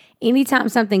 and anytime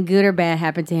something good or bad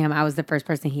happened to him, I was the first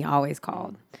person he always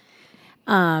called.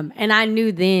 And I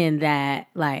knew then that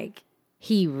like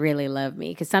he really loved me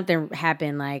because something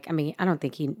happened. Like, I mean, I don't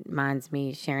think he minds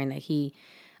me sharing that he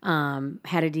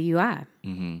had a DUI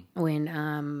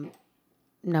when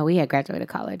no, we had graduated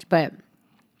college, but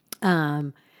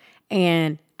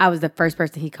and I was the first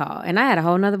person he called, and I had a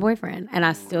whole nother boyfriend, and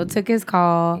I still took his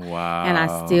call. Wow. And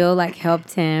I still like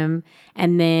helped him,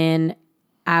 and then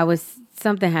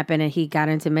something happened and he got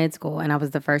into med school, and I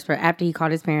was the first person. After he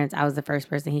called his parents, I was the first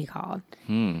person he called.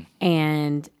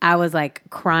 And I was like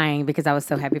crying because I was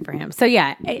so happy for him. So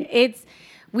yeah,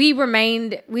 we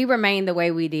remained the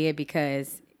way we did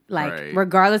because like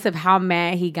regardless of how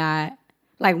mad he got,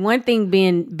 like one thing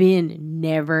Ben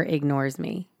never ignores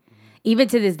me. Even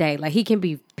to this day, like he can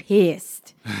be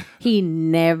pissed. He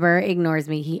never ignores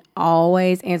me. He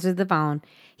always answers the phone.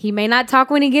 He may not talk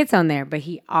when he gets on there, but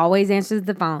he always answers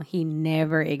the phone. He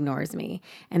never ignores me.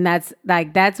 And that's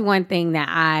one thing that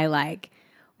I like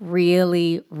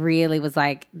really, really was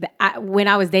like, when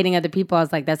I was dating other people, I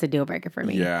was like, that's a deal breaker for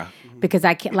me. Yeah. Because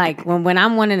I can't, like, when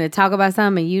I'm wanting to talk about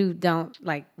something and you don't,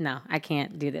 like, no, I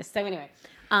can't do this. So anyway,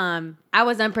 I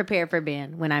was unprepared for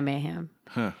Ben when I met him.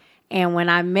 And when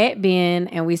I met Ben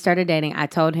and we started dating, I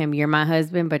told him, you're my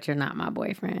husband, but you're not my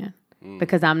boyfriend.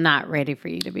 Because I'm not ready for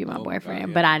you to be my boyfriend. God,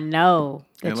 yeah. But I know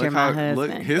that you're my husband.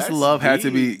 Look, his love had to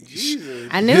be... Jesus.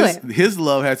 I knew it. His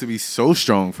love had to be so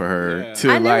strong for her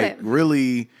to like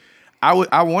really...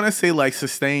 I want to say like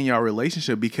sustain your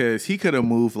relationship, because he could have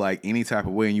moved like any type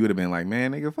of way and you would have been like,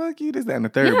 man, nigga, fuck you, this, that, and the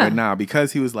third. Yeah. But nah,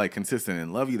 because he was like consistent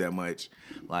and love you that much,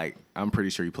 like I'm pretty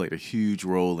sure he played a huge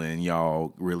role in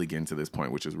y'all really getting to this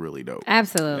point, which is really dope.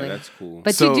 Absolutely. Yeah, that's cool.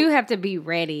 But you do have to be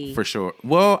ready. For sure.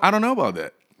 Well, I don't know about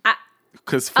that.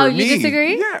 Because for me, you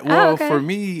disagree? Yeah. Well, okay. For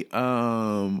me,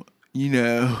 you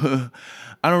know,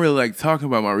 I don't really like talking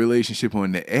about my relationship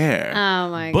on the air. Oh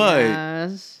my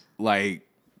gosh. Like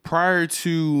prior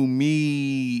to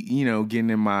me, you know,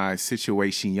 getting in my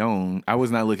situation, I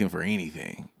was not looking for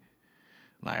anything.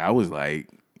 Like I was like,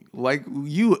 like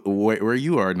you where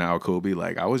you are now, Kobe.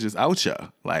 Like I was just out here,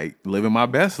 like living my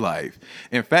best life.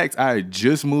 In fact, I had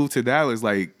just moved to Dallas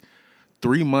like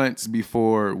 3 months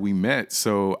before we met.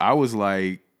 So I was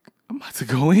like, I'm about to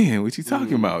go in. What you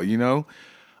talking about? You know?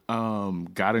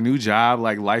 Got a new job.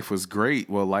 Like life was great.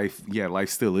 Well, life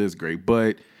still is great,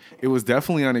 but it was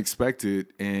definitely unexpected,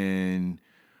 and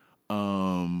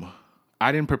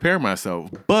I didn't prepare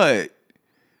myself. But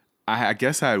I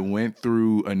guess I went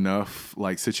through enough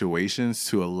like situations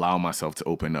to allow myself to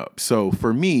open up. So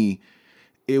for me,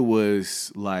 it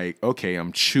was like, okay,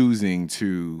 I'm choosing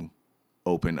to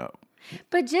open up.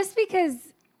 But just because,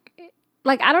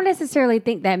 like, I don't necessarily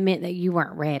think that meant that you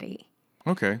weren't ready.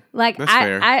 Okay, Like that's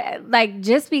fair. I like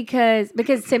just because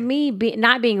to me,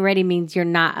 not being ready means you're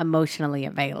not emotionally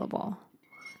available.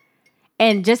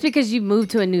 And just because you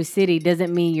moved to a new city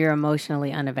doesn't mean you're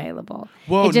emotionally unavailable.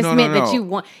 Well, it just no, meant no, that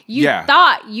no. you Yeah.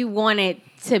 thought you wanted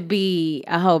to be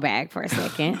a hoe bag for a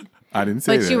second. I didn't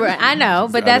say But that. you were, I know,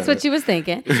 but that's what you was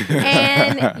thinking.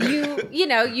 And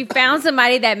you found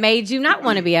somebody that made you not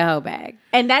want to be a hoe bag.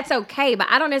 And that's okay. But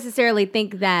I don't necessarily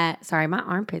think that, sorry, my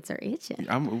armpits are itching.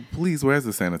 Please, where's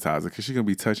the sanitizer? Because she's going to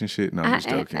be touching shit. No, I'm just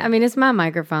joking. I mean, it's my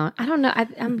microphone. I don't know.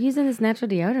 I'm using this natural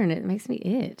deodorant. It makes me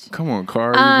itch. Come on,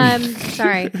 Carl.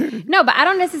 Sorry. No, but I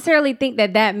don't necessarily think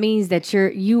that means that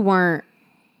you weren't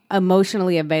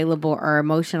emotionally available or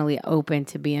emotionally open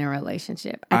to be in a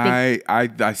relationship. I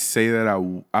say that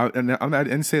I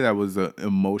didn't say that I was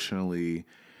emotionally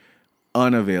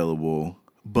unavailable,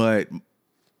 but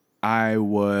I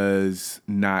was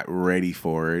not ready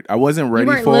for it. I wasn't ready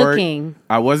weren't for looking. it.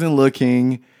 I wasn't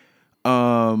looking.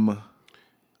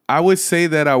 I would say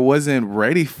that I wasn't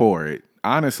ready for it,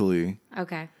 honestly.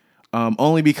 Okay.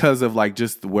 Only because of like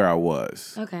just where I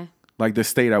was. Okay. Like the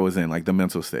state I was in, like the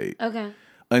mental state. Okay.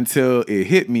 Until it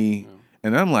hit me,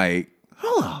 and I'm like,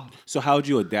 hold on. So how did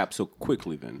you adapt so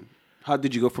quickly then? How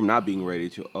did you go from not being ready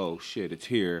to, oh shit, it's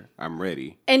here, I'm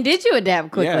ready? And did you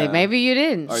adapt quickly? Yeah. Maybe you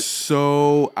didn't.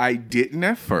 So I didn't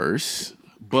at first,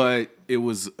 but it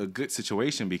was a good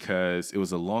situation because it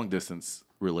was a long distance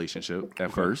relationship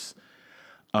at first.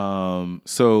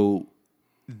 So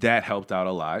that helped out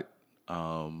a lot.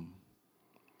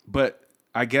 But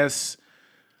I guess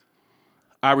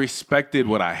I respected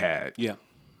what I had. Yeah.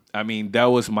 I mean, that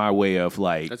was my way of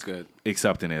like That's good.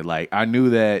 accepting it. Like I knew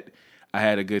that I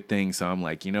had a good thing, so I'm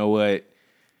like, you know what?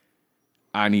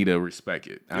 I need to respect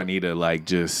it. I need to like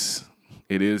just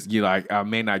it is like I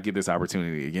may not get this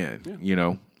opportunity again, you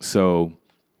know? So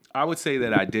I would say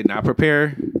that I did not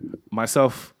prepare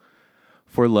myself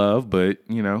for love, but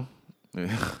you know,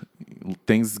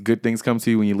 good things come to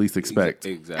you when you least expect.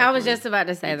 Exactly. I was just about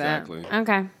to say Exactly. that.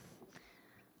 Okay.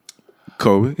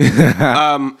 Kobe.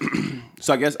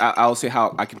 So I guess I'll say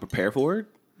how I can prepare for it.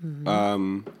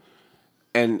 And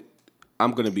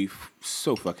I'm going to be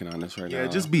so fucking honest right now. Yeah,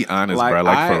 just be honest, bro.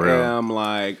 Like for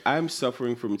real. I'm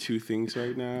suffering from two things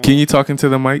right now. Can you talk into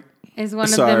the mic? Is one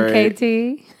Sorry. of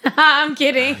them KT? I'm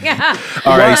kidding.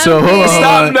 All right, so hold on.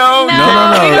 Stop, no.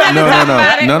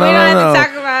 We don't have to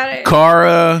talk about it.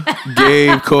 Cara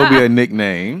gave Kobe a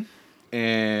nickname,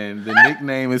 and the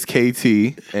nickname is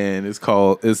KT, and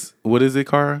what is it,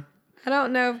 Cara? I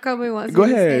don't know if Kobe wants Go me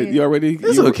to say ahead. it. You already?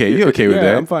 It's okay. You're okay with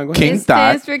that. I'm fine. Go ahead. King It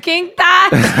stands for King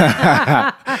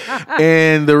Thought.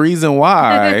 And the reason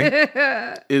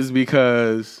why is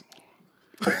because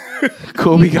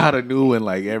Kobe got a new one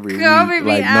like every Kobe week. be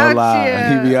Like out no lie,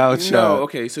 here. he be out No, here.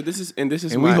 okay. So this is And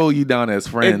my, we hold you down as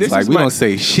and friends. this Like is we my- don't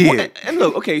say shit. Well, and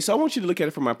look, okay. So I want you to look at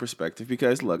it from my perspective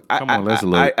because look, Come on, let's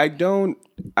look. I don't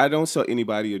sell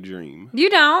anybody a dream. You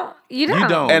don't. You don't. You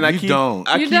don't. And I You keep, don't.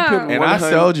 I You keep don't. it And 100, I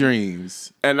sell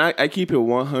dreams. and I keep it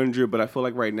 100. But I feel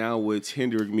like right now what's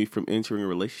hindering me from entering a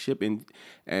relationship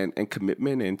and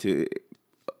commitment and to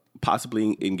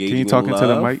possibly engaging. Can you talk in into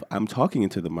the love, mic? I'm talking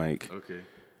into the mic. Okay.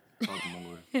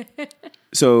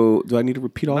 So do I need to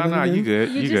repeat all that? No, again? you good.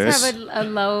 You You good. just have a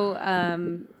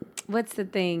low. What's the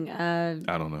thing? I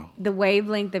don't know. The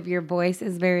wavelength of your voice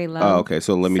is very low. Oh, okay.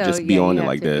 So let me So, just be yeah, on you it have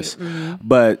like to be- this.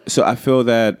 But so I feel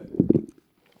that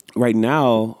right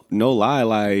now, no lie,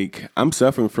 like I'm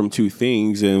suffering from two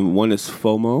things, and one is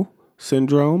FOMO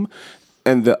syndrome,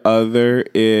 and the other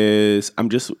is I'm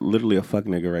just literally a fuck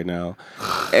nigga right now.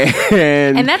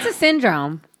 And that's a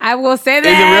syndrome. I will say Is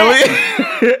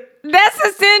that. it really? That's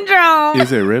a syndrome.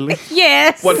 Is it really?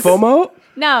 Yes. What FOMO?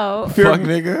 No. Fuck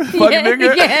nigga. Fuck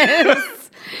nigga? Yes.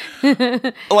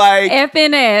 Like,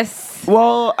 FNS.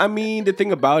 well, I mean, the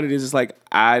thing about it is, it's like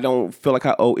I don't feel like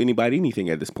I owe anybody anything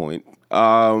at this point.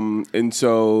 And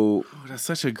so, That's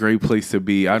such a great place to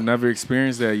be. I've never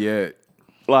experienced that yet.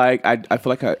 Like I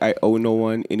feel like I owe no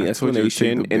one any I told you to take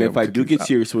explanation, the and if damn I do cookies get out.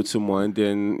 serious with someone,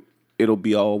 then it'll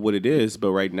be all what it is.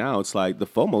 But right now, it's like the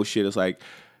FOMO shit is like,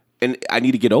 and I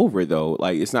need to get over it though.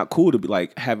 Like it's not cool to be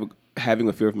like having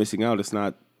a fear of missing out. It's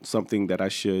not something that I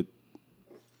should.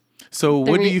 So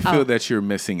what do you feel oh. that you're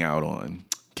missing out on?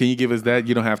 Can you give us that?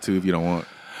 You don't have to if you don't want.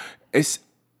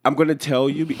 I'm gonna tell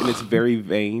you, and it's very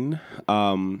vain.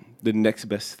 The next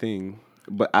best thing,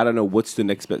 but I don't know what's the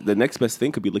next best. The next best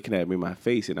thing could be looking at me in my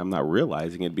face, and I'm not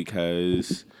realizing it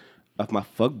because of my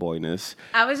fuckboyness.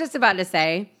 I was just about to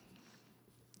say,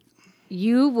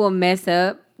 you will mess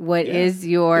up what is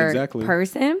your exactly.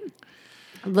 person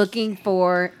looking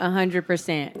for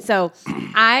 100%. So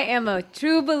I am a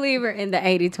true believer in the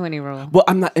 80-20 rule. Well,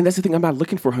 I'm not, and that's the thing. I'm not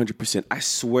looking for 100%.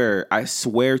 I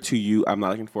swear to you, I'm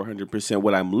not looking for 100%.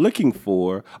 What I'm looking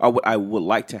for, or what I would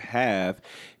like to have,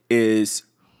 is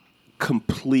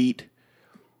complete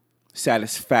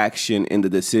satisfaction in the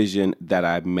decision that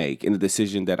I make, in the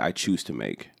decision that I choose to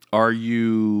make. Are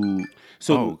you?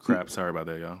 So- oh crap! Sorry about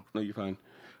that, y'all. No, you're fine.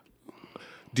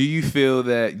 Do you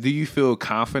feel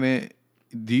confident?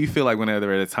 Do you feel like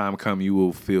whenever a time comes, you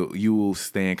will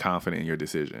stand confident in your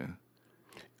decision?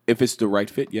 If it's the right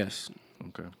fit, yes.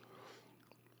 Okay.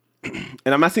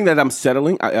 And I'm not saying that I'm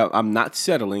settling. I'm not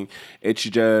settling. It's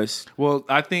just Well,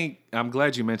 I think I'm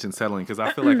glad you mentioned settling because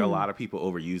I feel like a lot of people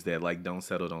overuse that. Like, don't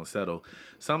settle, don't settle.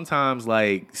 Sometimes,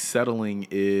 like, settling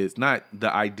is not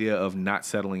the idea of not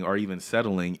settling or even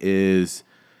settling is,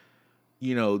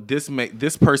 you know, this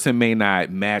person may not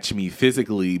match me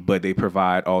physically, but they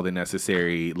provide all the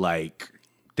necessary, like,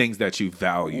 things that you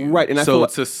value. Right, and I so feel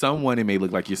like- to someone it may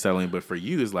look like you're settling, but for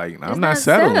you it's like I'm It's not not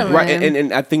settling. settling. right,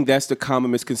 and I think that's the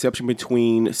common misconception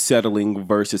between settling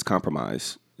versus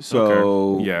compromise.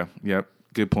 So Okay. Yeah, yep.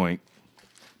 Good point.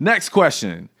 Next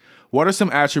question. What are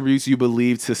some attributes you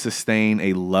believe to sustain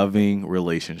a loving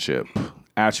relationship?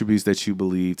 Attributes that you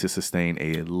believe to sustain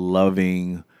a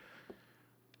loving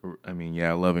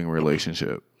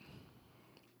relationship.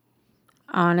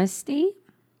 Honesty.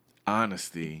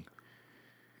 Honesty.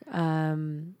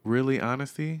 Really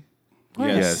honesty?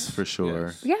 Yes. Yes, for sure.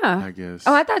 Yes. Yeah. I guess.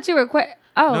 Oh, I thought you were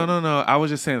No. I was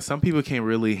just saying some people can't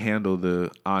really handle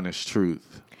the honest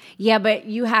truth. Yeah, but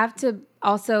you have to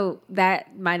also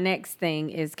my next thing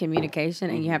is communication,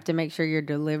 and you have to make sure your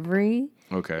delivery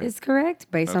Okay. is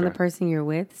correct based on the Okay. person you're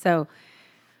with. So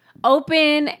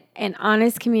open and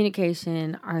honest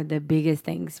communication are the biggest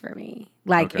things for me.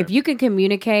 Like Okay. if you can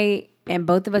communicate and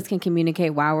both of us can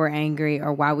communicate why we're angry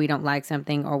or why we don't like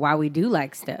something or why we do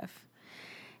like stuff.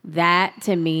 That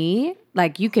to me,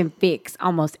 like you can fix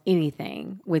almost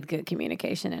anything with good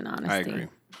communication and honesty. I agree.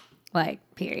 Like,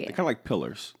 period. They're kind of like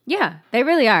pillars. Yeah, they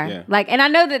really are. Yeah. Like, and I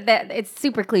know that it's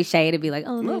super cliche to be like,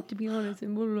 oh, they have to be honest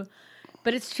and blah, blah, blah.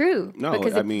 But it's true. No,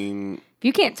 because I if mean,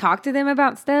 you can't talk to them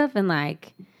about stuff and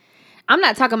like, I'm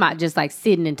not talking about just like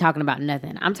sitting and talking about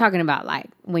nothing. I'm talking about like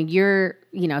when you're,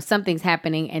 something's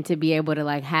happening and to be able to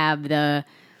like have the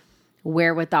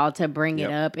wherewithal to bring it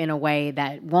up in a way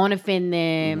that won't offend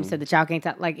them so that y'all can't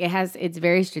talk. Like it's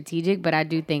very strategic, but I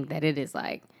do think that it is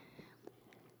like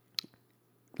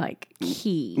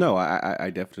key. no, I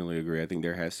definitely agree. I think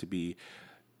there has to be,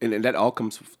 and that all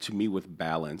comes to me with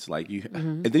balance. Like you,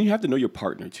 and then you have to know your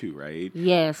partner too, right?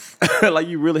 Yes. Like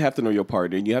you really have to know your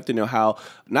partner, and you have to know how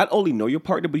not only know your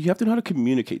partner, but you have to know how to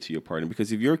communicate to your partner.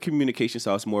 Because if your communication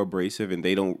style is more abrasive and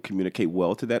they don't communicate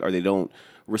well to that, or they don't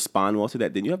respond well to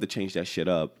that, then you have to change that shit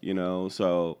up.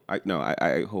 So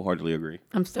I wholeheartely agree.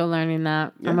 I'm still learning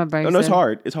that. I'm abrasive. No, it's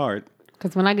hard. It's hard.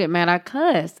 Because when I get mad, I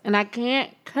cuss. And I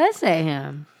can't cuss at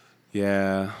him.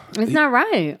 Yeah, It's not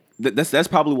right. that's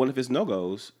probably one of his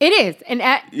no-goes. It is. And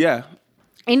Yeah.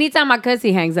 anytime I cuss,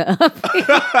 he hangs up.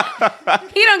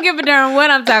 He don't give a darn what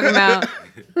I'm talking about.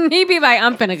 He be like,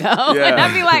 I'm finna go. Yeah. And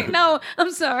I be like, no,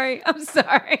 I'm sorry. I'm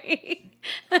sorry.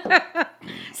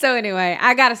 So anyway,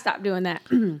 I got to stop doing that.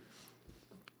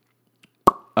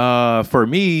 For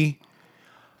me,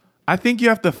 I think you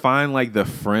have to find like the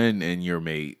friend in your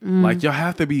mate. Like y'all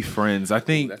have to be friends. I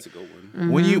think That's a good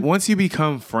one. once you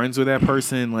become friends with that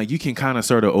person, like you can kind of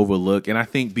sort of overlook. And I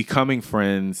think becoming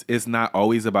friends is not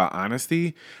always about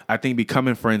honesty. I think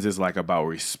becoming friends is like about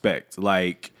respect.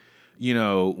 Like,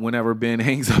 whenever Ben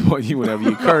hangs up on you, whenever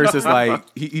you curse, it's like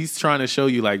he's trying to show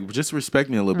you like just respect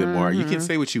me a little bit more. You can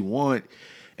say what you want.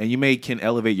 And you can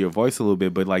elevate your voice a little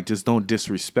bit, but like just don't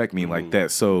disrespect me like that.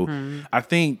 So I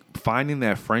think finding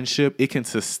that friendship, it can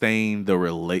sustain the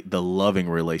loving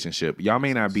relationship. Y'all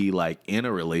may not be like in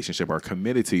a relationship or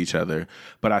committed to each other,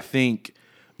 but I think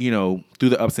through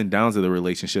the ups and downs of the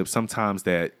relationship, sometimes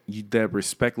that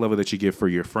respect level that you give for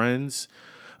your friends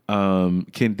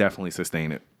can definitely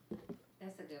sustain it.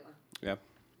 That's a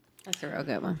That's a real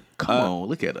good one. Come on,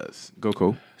 look at us. Go,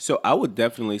 Cole. So I would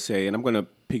definitely say, and I'm going to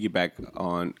piggyback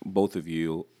on both of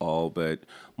you all, but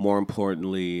more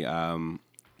importantly,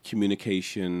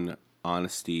 communication,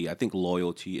 honesty. I think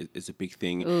loyalty is a big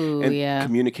thing. Ooh, and yeah.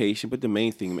 communication, but the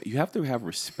main thing, you have to have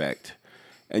respect.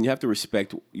 And you have to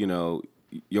respect,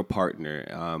 your partner.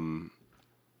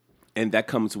 And that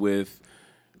comes with,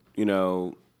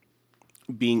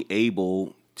 being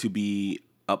able to be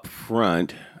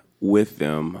upfront with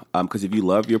them. Because if you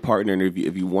love your partner and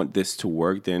if you want this to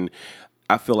work, then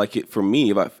I feel like for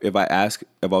me, if I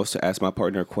was to ask my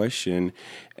partner a question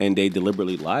and they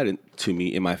deliberately lied to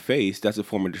me in my face, that's a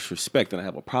form of disrespect, and I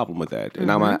have a problem with that. And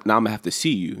now I'm gonna have to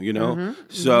see you,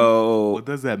 So What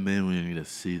does that mean when you need to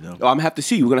see them? I'm gonna have to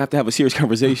see you. We're gonna have a serious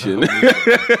conversation.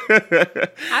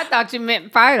 I thought you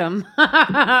meant fight him.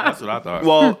 That's what I thought.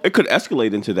 Well, it could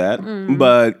escalate into that,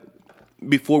 but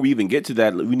before we even get to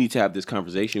that, we need to have this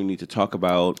conversation. We need to talk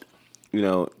about,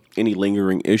 any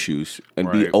lingering issues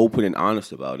and be Right. open and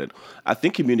honest about it. I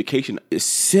think communication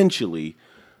essentially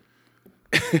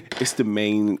is the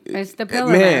main. It's the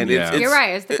pillar. Man, Yeah. You're right.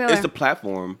 It's the pillar. It's the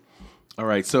platform. All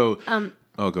right, so go.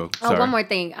 Sorry. Oh, one more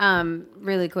thing,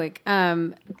 really quick.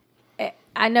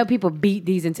 I know people beat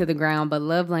these into the ground, but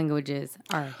love languages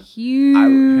are huge.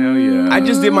 Hell yeah. I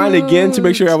just did mine again to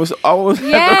make sure I was always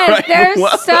Yes, at the right they're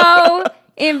one. so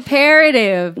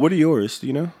imperative. What are yours? Do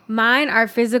you know? Mine are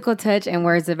physical touch and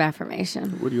words of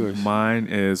affirmation. What are yours? Mine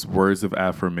is words of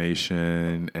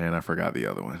affirmation, and I forgot the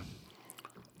other one.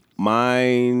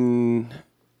 Mine.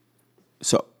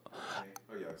 So,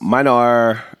 mine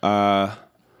are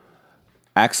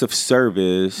acts of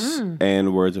service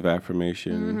and words of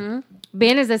affirmation.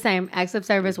 Ben is the same. Acts of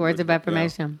service, words of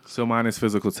affirmation. So mine is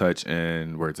physical touch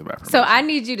and words of affirmation. So I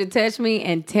need you to touch me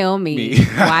and tell me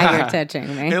why you're touching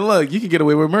me. And look, you can get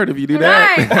away with murder if you do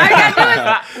that. Right. All you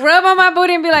gotta do is rub on my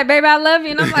booty and be like, baby, I love you.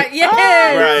 And I'm like,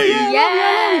 yes.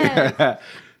 Yes.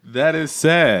 That is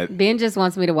sad. Ben just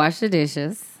wants me to wash the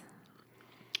dishes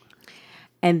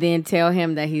and then tell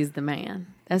him that he's the man.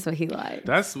 That's what he likes.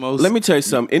 That's most. Let me tell you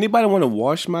something. Anybody want to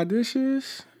wash my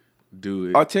dishes do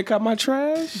it. or take out my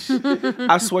trash?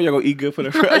 I swear y'all gonna eat good for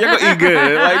the. Y'all gonna eat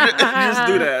good. Like just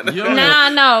do that. No.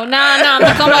 I'm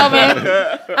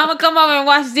gonna come over and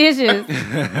wash dishes.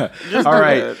 All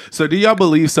right. So, do y'all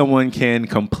believe someone can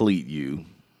complete you?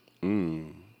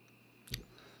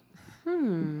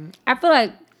 I feel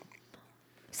like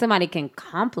somebody can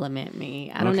compliment me.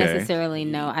 I don't Okay. necessarily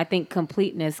know. I think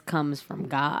completeness comes from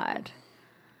God.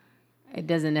 It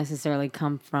doesn't necessarily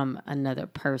come from another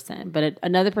person, but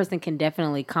another person can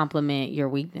definitely complement your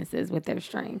weaknesses with their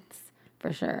strengths,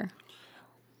 for sure.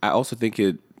 I also think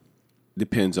it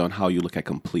depends on how you look at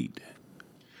complete.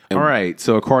 All right.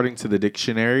 So, according to the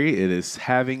dictionary, it is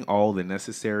having all the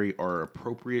necessary or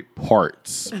appropriate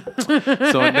parts.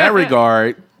 So, in that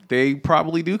regard, they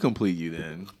probably do complete you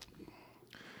then.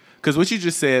 Because what you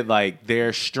just said, like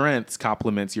their strengths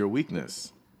complements your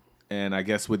weakness. And I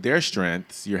guess with their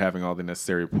strengths, you're having all the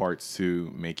necessary parts to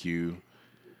make you.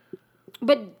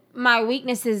 But my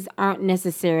weaknesses aren't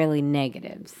necessarily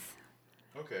negatives.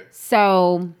 Okay.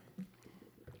 So,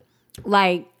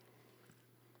 like,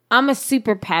 I'm a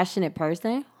super passionate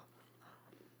person.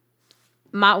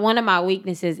 One of my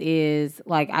weaknesses is,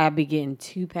 like, I be getting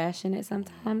too passionate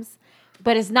sometimes.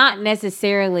 But it's not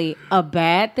necessarily a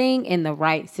bad thing in the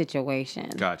right situation.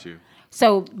 Got you.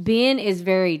 So Ben is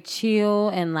very chill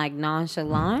and like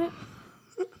nonchalant.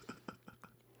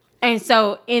 And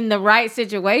so in the right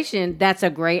situation, that's a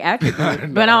great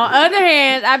attribute. But on the other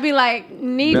hand, I'd be like,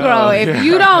 Negro, if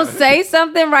you don't say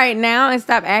something right now and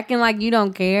stop acting like you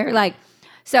don't care, like,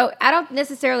 so I don't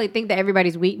necessarily think that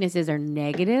everybody's weaknesses are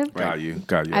negative. Got you.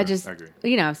 I just, agree.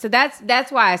 so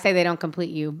that's why I say they don't complete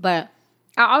you. But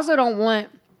I also don't want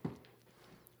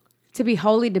to be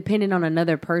wholly dependent on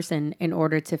another person in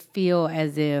order to feel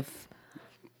as if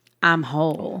I'm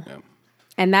whole. Yeah.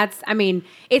 And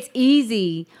it's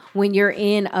easy when you're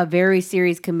in a very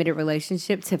serious, committed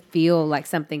relationship to feel like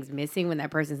something's missing when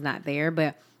that person's not there.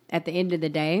 But at the end of the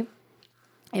day,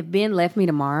 if Ben left me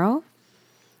tomorrow,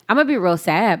 I'm going to be real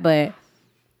sad, but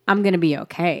I'm going to be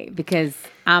okay because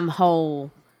I'm whole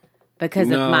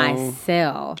because of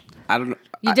myself. I don't know.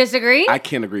 You disagree? I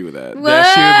can't agree with that. What?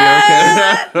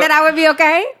 That That I would be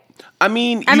okay? I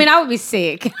mean, I would be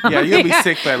sick. Yeah, you'll be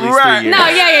sick for at least Right. 3 years. No,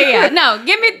 yeah. No,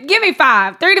 give me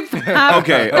 5. 3 to 5.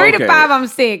 Okay, 3 to okay. 5, I'm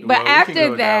sick. But Well, we can go after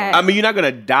with that, that I mean, you're not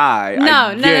gonna die. No,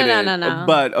 I no, get no, it. no, no.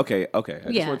 But okay. I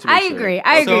just yeah, wanted to make I sure. agree.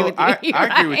 I agree with you.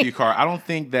 I agree with you, Carl. I don't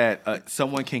think that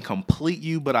someone can complete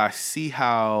you, but I see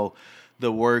how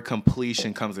the word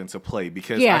completion comes into play,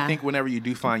 because I think whenever you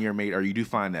do find your mate, or you do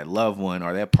find that loved one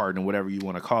or that partner, whatever you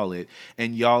want to call it,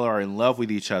 and y'all are in love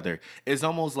with each other, it's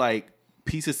almost like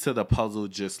pieces to the puzzle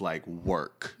just like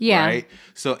work. Yeah. Right.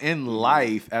 So in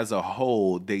life as a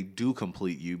whole, they do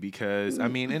complete you, because I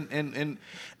mean,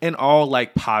 in all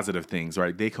like positive things,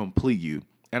 right? They complete you.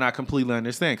 And I completely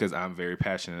understand, because I'm very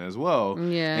passionate as well.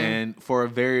 Yeah. And for a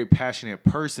very passionate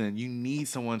person, you need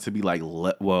someone to be like,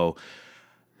 well,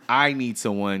 I need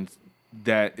someone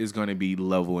that is going to be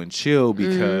level and chill,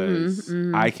 because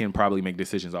I can probably make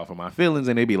decisions off of my feelings,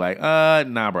 and they'd be like,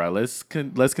 nah, bro, let's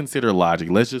consider logic.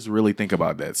 Let's just really think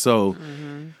about that. So,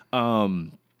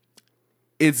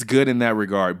 it's good in that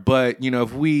regard. But,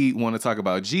 if we want to talk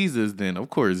about Jesus, then of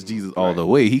course, Jesus all the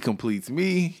way. He completes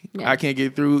me. Yeah. I can't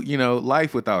get through,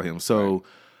 life without him. So,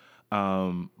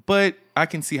 but I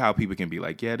can see how people can be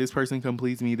like, yeah, this person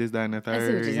completes me, this, that, and the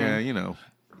third. Yeah,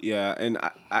 Yeah, and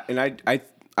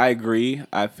I agree.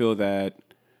 I feel that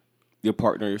your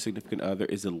partner, your significant other,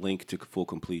 is a link to full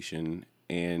completion.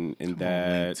 And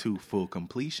that to full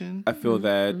completion, I feel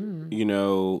that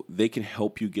they can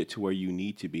help you get to where you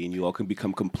need to be, and you all can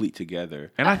become complete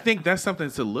together. And I think that's something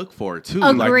to look for too.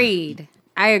 Agreed.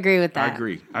 I agree with that. I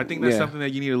agree. I think that's something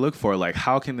that you need to look for. Like,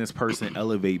 how can this person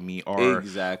elevate me, or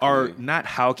not?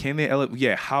 How can they elevate?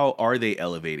 Yeah, how are they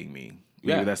elevating me?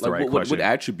 Maybe that's the right question. What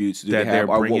attributes do they have,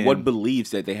 or what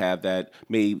beliefs that they have that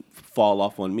may fall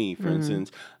off on me? For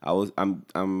instance,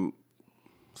 I'm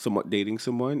somewhat dating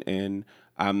someone, and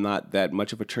I'm not that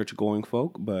much of a church-going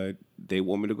folk, but they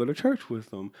want me to go to church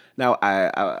with them. Now,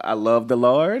 I love the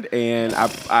Lord, and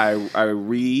I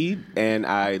read, and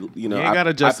you ain't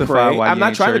gotta justify why I'm you not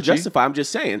ain't trying churchy. to justify. I'm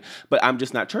just saying, but I'm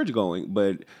just not church-going.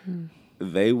 But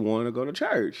they want to go to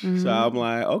church, so I'm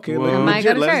like, okay,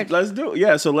 let's do it.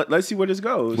 Yeah, so let's see where this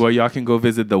goes. Well, y'all can go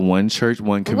visit the One Church,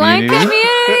 One Community.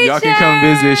 Y'all can come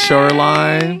visit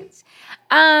Shoreline.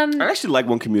 I actually like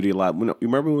One Community a lot. You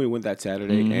remember when we went that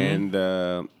Saturday, and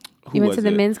you went to the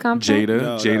men's conference?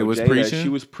 Jada was preaching. She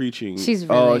was preaching. She's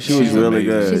really she was really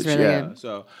good. She's really good.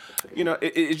 So,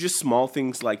 it's just small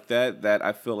things like that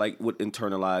I feel like would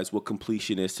internalize what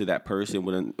completion is to that person,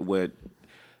 what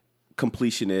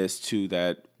completion is to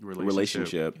that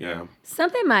relationship. Yeah.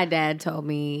 Something my dad told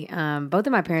me, both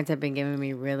of my parents have been giving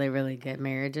me really, really good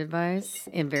marriage advice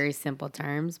in very simple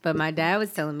terms. But my dad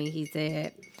was telling me, he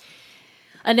said,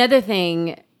 another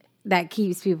thing that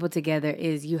keeps people together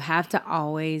is you have to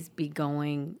always be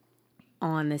going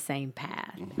on the same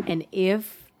path. And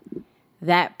if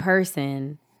that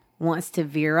person wants to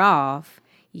veer off,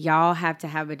 y'all have to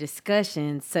have a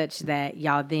discussion such that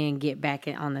y'all then get back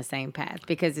on the same path.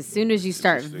 Because as soon as you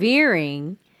start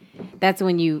veering, that's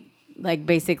when you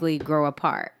basically grow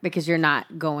apart, because you're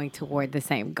not going toward the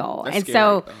same goal. That's and scary.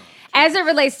 So as it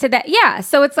relates to that,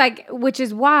 so it's which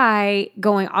is why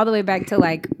going all the way back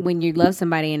to when you love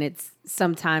somebody and it's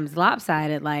sometimes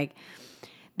lopsided,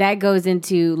 that goes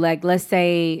into let's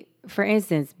say, for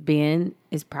instance, Ben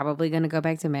is probably going to go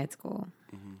back to med school.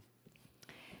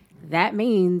 That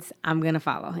means I'm going to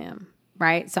follow him,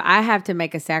 right? So I have to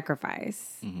make a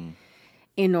sacrifice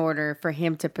in order for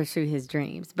him to pursue his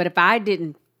dreams. But if I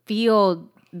didn't feel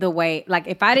the way,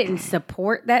 if I didn't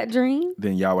support that dream,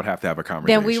 then y'all would have to have a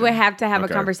conversation. Then we would have to have a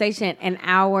conversation, and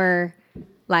our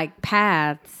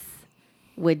paths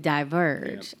would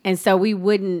diverge. Yep. And so we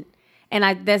wouldn't, and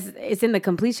it's in the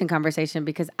completion conversation,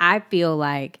 because I feel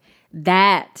like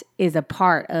that is a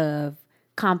part of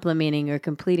complimenting or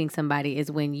completing somebody,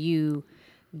 is when you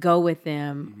go with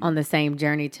them on the same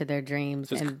journey to their dreams,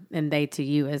 so and they to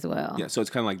you as well. Yeah, so it's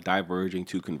kind of like diverging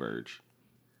to converge.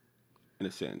 In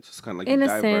a sense, it's kind of like you're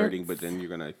diverting, but then you're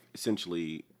gonna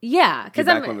essentially because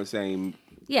I'm back on the same.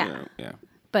 Yeah.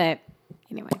 But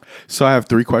anyway, so I have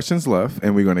 3 questions left,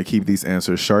 and we're gonna keep these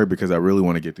answers short because I really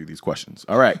want to get through these questions.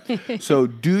 All right. So,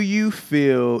 do you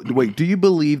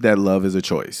believe that love is a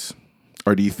choice,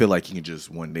 or do you feel like you can just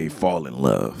one day fall in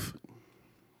love?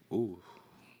 Ooh,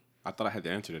 I thought I had the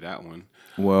answer to that one.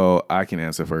 Well, I can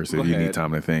answer first if you need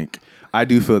time to think. I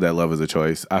do feel that love is a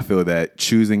choice. I feel that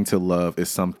choosing to love is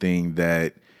something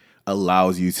that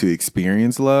allows you to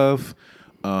experience love.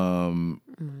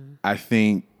 I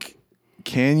think,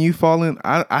 can you fall in?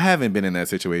 I haven't been in that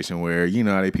situation where,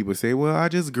 how people say, well, I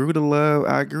just grew to love.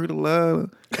 I grew to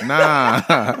love. Nah.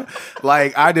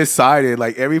 I decided,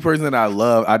 every person that I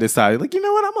love, I decided, you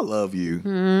know what? I'm going to love you.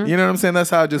 Mm-hmm. You know what I'm saying? That's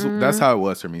how it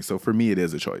was for me. So for me, it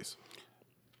is a choice.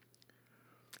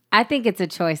 I think it's a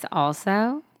choice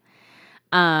also.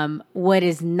 What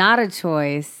is not a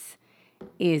choice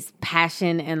is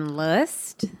passion and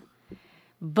lust.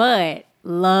 But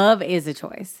love is a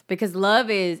choice because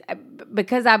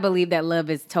I believe that love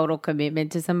is total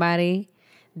commitment to somebody,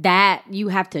 that you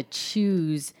have to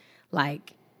choose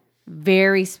like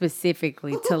very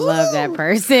specifically to love that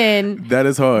person. That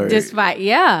is hard. Despite,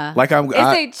 like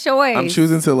it's a choice. I'm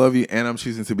choosing to love you, and I'm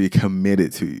choosing to be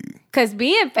committed to you. Because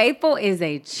being faithful is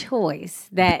a choice.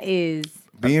 That is.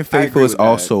 Being faithful is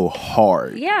also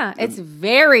hard. Yeah, it's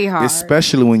very hard.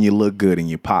 Especially when you look good and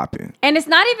you're popping. And it's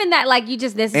not even that like you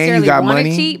just necessarily want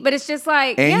to cheat, but it's just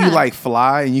like, and you like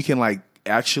fly and you can like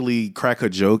actually crack a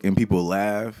joke and people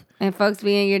laugh. And folks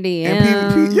be in your DM.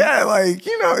 And people, like,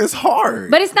 it's hard.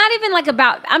 But it's not even like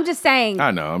about, I'm just saying. I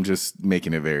know, I'm just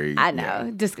making it very. I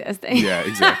know, disgusting. Yeah,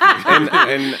 exactly.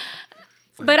 and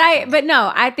But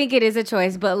no, I think it is a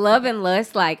choice. But love and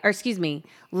lust,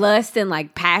 lust and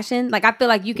like passion, like I feel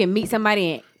like you can meet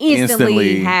somebody and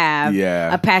instantly have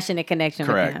a passionate connection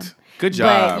with them. Good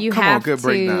job. But you Come have on, good to,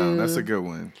 breakdown. That's a good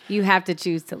one. You have to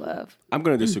choose to love. I'm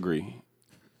going to disagree.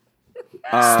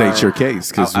 State your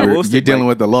case, because you're dealing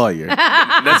with the lawyer.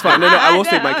 That's fine. No, I will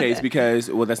state my case because,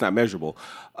 that's not measurable.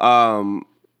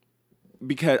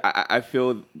 Because I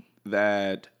feel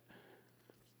that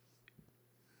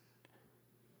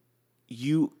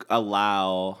you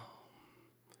can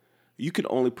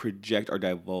only project or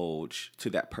divulge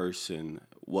to that person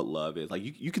what love is. Like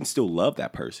you can still love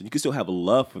that person. You can still have a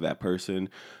love for that person,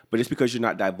 but just because you're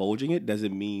not divulging it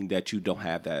doesn't mean that you don't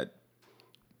have that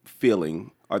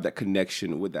feeling or that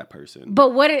connection with that person.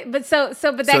 But that goes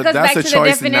back to the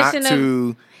definition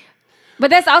of.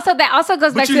 But that also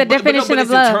goes back to the definition of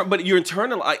love. But you're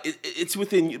internal. It's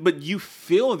within you. But you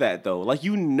feel that though. Like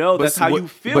that's how you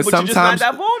feel. But you're just not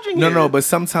divulging it. No. But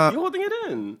sometimes you're holding it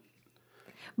in.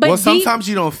 But sometimes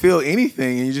you don't feel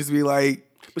anything, and you just be like.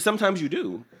 But sometimes you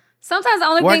do. Sometimes the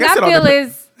only thing I feel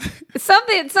is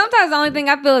something. Sometimes the only thing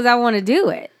I feel is I want to do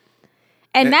it,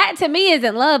 and that to me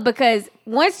isn't love, because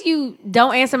once you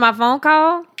don't answer my phone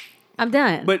call, I'm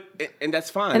done. And that's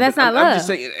fine. And that's not love. I'm just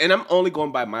saying, and I'm only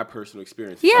going by my personal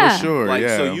experience. Yeah, for sure.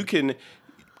 So you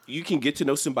can get to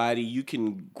know somebody, you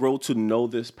can grow to know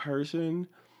this person,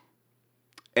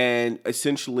 and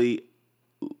essentially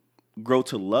grow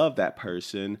to love that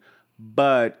person.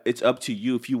 But it's up to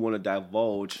you if you want to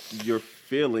divulge your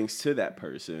feelings to that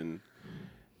person.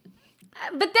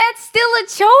 But that's still a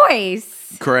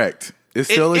choice. Correct.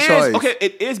 It's still a choice. Okay,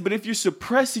 it is. But if you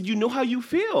suppress it, you know how you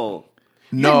feel.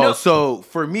 No, so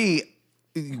for me,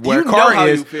 where car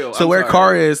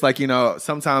is, like,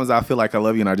 sometimes I feel like I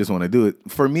love you and I just want to do it.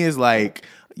 For me, it's like,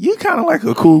 you kind of like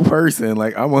a cool person.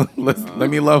 Like,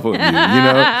 let me love on you,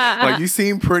 Like, you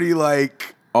seem pretty,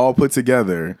 like, all put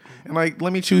together. And, like,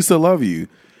 let me choose to love you.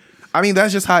 I mean,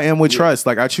 that's just how I am with trust.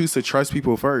 Like, I choose to trust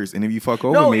people first. And if you fuck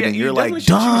over me, then you're like,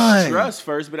 done. Choose trust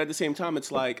first, but at the same time,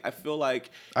 it's like, I feel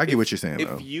like... I get what you're saying,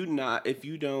 though. If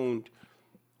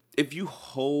you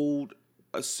hold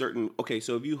a certain... Okay,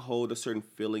 so if you hold a certain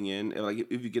feeling in, and like,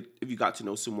 if you got to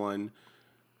know someone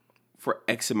for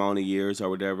X amount of years or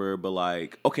whatever, but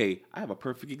like, okay, I have a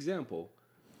perfect example.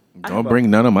 Don't bring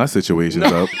none of my situations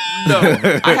up. No,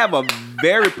 I have a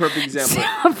very perfect example.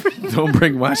 Don't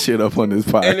bring my shit up on this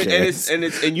podcast.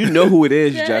 And you know who it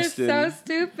is, that Justin. Is so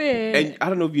stupid. And I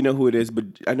don't know if you know who it is, but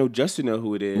I know Justin know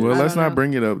who it is. Well, let's not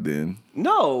bring it up then.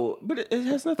 No, but it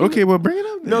has nothing. Okay, well, bring it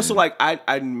up then. No, so like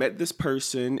I met this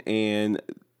person and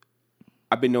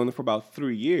I've been knowing them for about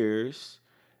 3 years,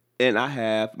 and I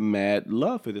have mad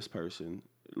love for this person,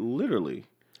 literally.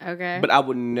 Okay. But I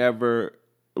would never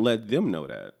let them know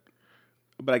that.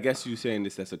 But I guess you're saying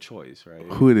that's a choice, right?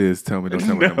 Who it is? Tell me. Don't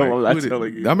tell me. No, I'm not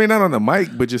telling you. I mean, not on the mic,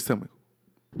 but just tell me.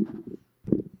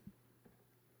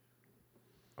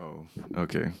 Oh,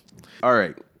 okay. All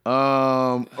right.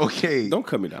 Okay. Don't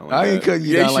cut me down. Like I ain't cutting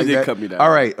you down like that. Cut me down. All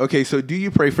right. Okay. So, do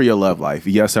you pray for your love life?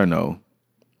 Yes or no?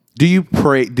 Do you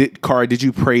pray? Did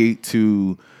you pray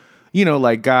to,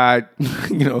 like God, help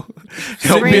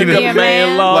me to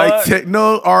man, like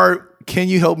or can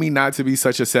you help me not to be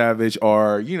such a savage,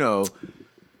 or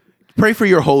pray for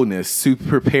your wholeness to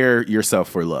prepare yourself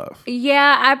for love?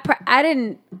 Yeah, I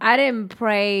didn't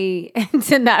pray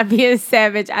to not be a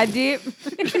savage. I did.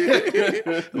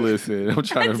 Listen, I'm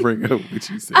trying to bring up what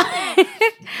you said.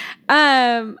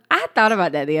 I thought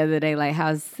about that the other day, like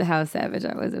how savage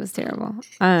I was. It was terrible.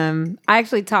 I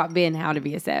actually taught Ben how to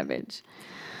be a savage.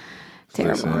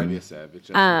 Terrible. Already a savage.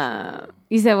 You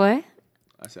said what?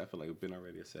 I said I feel like I've been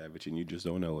already a savage and you just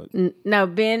don't know it. No,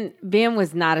 Ben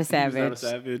was not a savage. He was not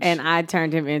a savage. And I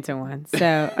turned him into one.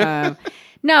 So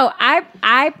no,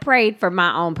 I prayed for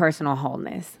my own personal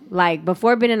wholeness. Like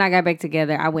before Ben and I got back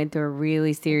together, I went through a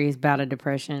really serious bout of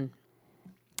depression.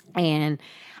 And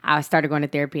I started going to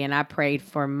therapy, and I prayed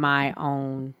for my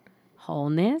own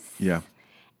wholeness. Yeah.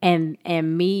 And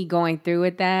me going through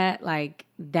with that, like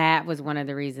that was one of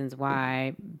the reasons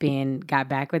why Ben got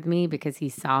back with me, because he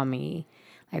saw me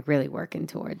like really working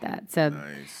toward that. So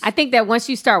I think that once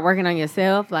you start working on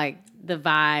yourself, like the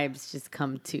vibes just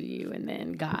come to you, and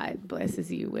then God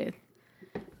blesses you with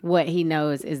what he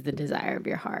knows is the desire of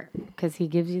your heart, because he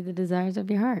gives you the desires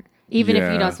of your heart, even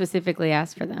if you don't specifically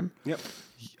ask for them. Yep.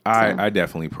 I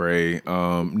definitely pray.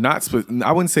 I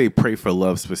wouldn't say pray for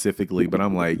love specifically, but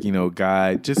I'm like,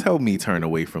 God, just help me turn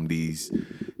away from these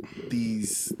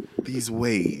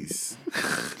ways.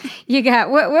 You got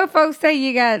what folks say.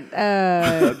 You got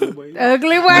ugly ways.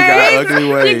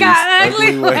 You got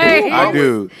ugly ways. I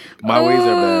do. My ways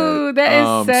are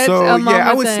bad. That is such a mama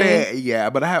I would thing. say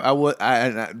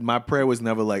but my prayer was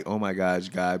never like, oh my gosh,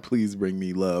 God, please bring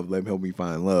me love. Help me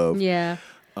find love. Yeah.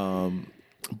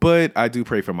 But I do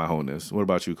pray for my wholeness. What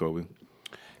about you, Kobe?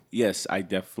 Yes, I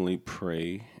definitely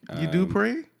pray. You do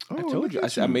pray? Oh, I told you.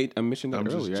 I mentioned that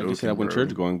earlier. I just said I went bro.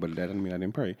 church going, but that doesn't mean I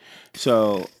didn't pray.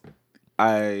 So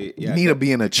You need to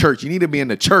be in a church. You need to be in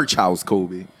the church house,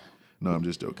 Kobe. No, I'm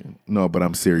just joking. No, but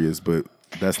I'm serious. But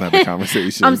that's not the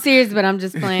conversation. I'm serious, but I'm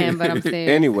just playing. But I'm serious.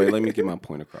 Anyway, let me get my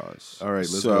point across. All right,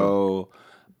 let's go.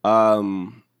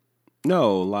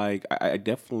 No, like I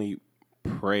definitely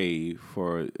pray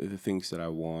for the things that I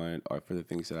want, or for the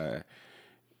things that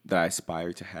I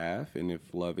aspire to have. And if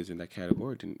love is in that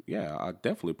category, then yeah, I'll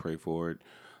definitely pray for it.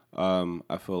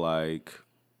 I feel like,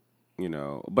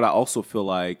 but I also feel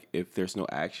like if there's no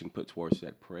action put towards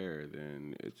that prayer,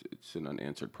 then it's an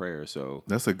unanswered prayer. So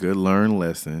that's a good learned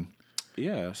lesson.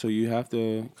 Yeah, so you have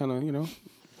to kind of,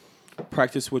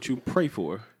 practice what you pray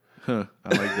for. Huh, I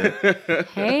like that.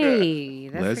 Hey,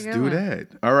 that's Let's a good do one. that.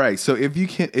 All right. So if you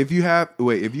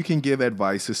can give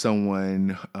advice to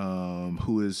someone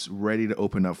who is ready to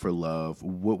open up for love,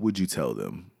 what would you tell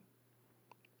them?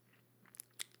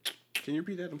 Can you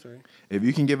repeat that? I'm sorry. If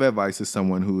you can give advice to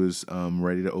someone who is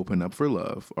ready to open up for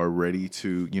love, or ready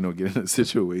to, get in a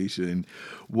situation,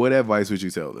 what advice would you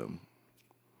tell them?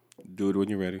 Do it when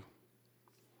you're ready.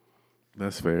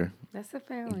 That's fair. That's a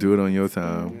fair one. Do it on your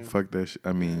time. Yeah. Fuck that shit.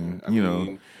 I mean,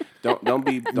 Don't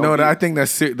be. I think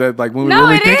that's that. Like when we No,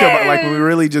 really it think is. about, like when we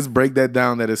really just break that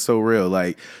down, that is so real.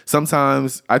 Like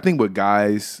sometimes I think with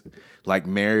guys, like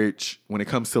marriage, when it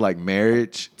comes to like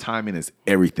marriage, timing is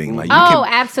everything. Like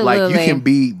absolutely. Like you can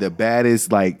be the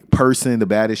baddest like person, the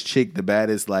baddest chick, the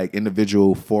baddest like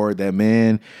individual for that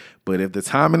man, but if the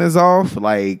timing is off,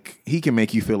 like he can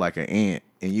make you feel like an ant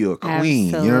and you're a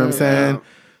queen. Absolutely. You know what I'm saying?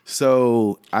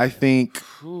 So I think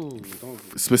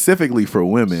specifically for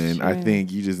women, I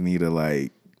think you just need to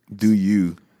like do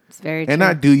you. It's very true. And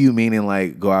not do you meaning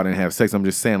like go out and have sex. I'm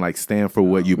just saying like stand for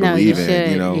what you believe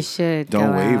in. You should.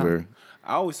 Don't go waver.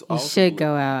 Out. You should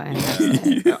go out.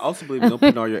 I also believe don't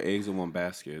put all your eggs in one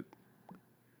basket.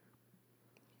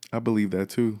 I believe that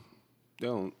too.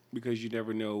 Don't, because you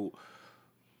never know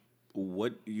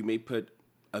what you may put.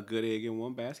 A good egg in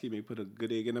one basket, you may put a good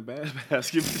egg in a bad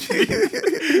basket.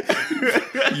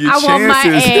 I want my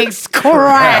eggs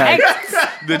cracked.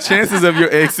 The chances of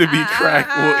your eggs to be cracked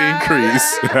will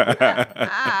increase.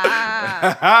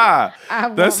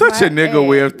 That's such a nigga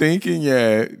way of thinking.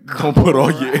 Yeah, don't put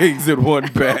all your eggs in one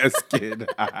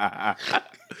basket.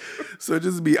 So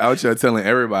just be out here telling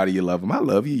everybody you love them. I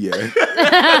love you, yeah.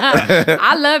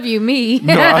 I love you, me.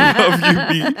 No, I love you,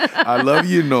 me. I love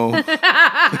you, no.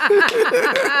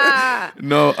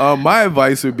 No, my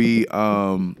advice would be,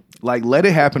 like, let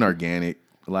it happen organic.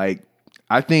 Like,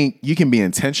 I think you can be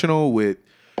intentional with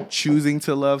choosing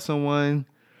to love someone,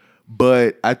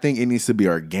 but I think it needs to be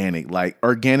organic. Like,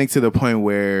 organic to the point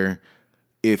where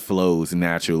it flows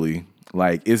naturally.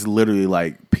 Like, it's literally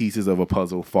like pieces of a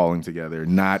puzzle falling together,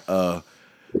 not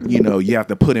you have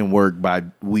to put in work by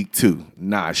week 2.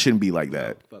 Nah, it shouldn't be like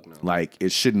that. No. Like,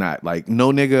 it should not. Like,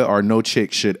 no nigga or no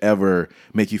chick should ever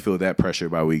make you feel that pressure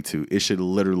by week 2. It should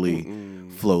literally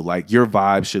flow. Like, your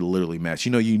vibe should literally match.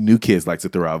 You new kids like to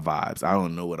throw out vibes. I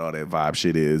don't know what all that vibe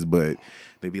shit is, but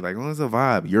they be like, it's a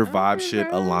vibe. Your vibe should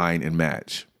align and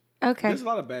match. Okay. There's a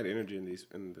lot of bad energy in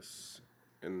this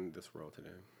world today.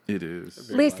 It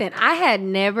is. Listen, I had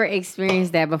never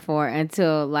experienced that before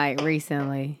until like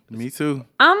recently. Me too.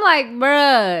 I'm like,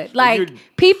 bruh, like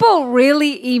people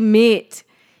really emit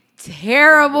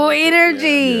terrible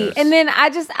energy, Yes. and then I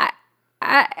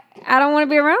don't want to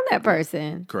be around that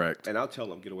person. Correct. And I'll tell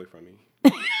them, get away from me.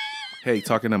 Hey,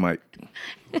 talking to Mike.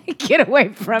 Get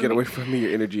away from Get me. away from me.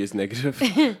 Your energy is negative.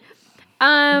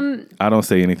 I don't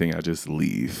say anything. I just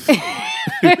leave. To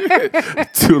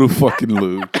the fucking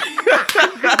loo.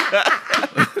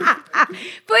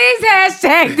 Please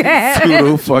hashtag that.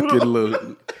 To the fucking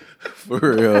loo.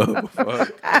 For real.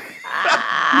 Fuck.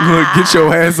 Get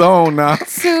your ass on now.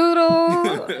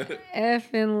 Toodle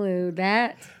effing Lou.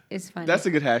 That is funny. That's a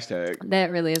good hashtag.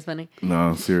 That really is funny.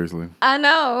 No, seriously. I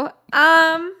know.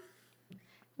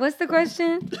 What's the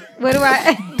question? What do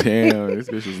I? Damn, this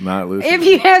bitch is not listening. If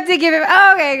you have to give it.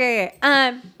 Oh, okay.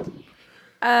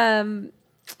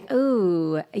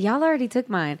 Ooh, y'all already took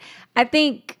mine. I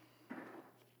think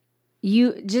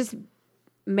you just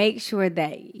make sure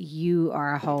that you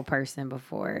are a whole person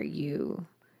before you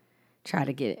try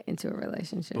to get into a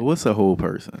relationship. What's a whole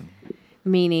person?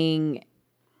 Meaning,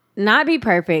 not be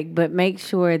perfect, but make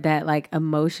sure that like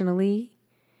emotionally,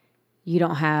 you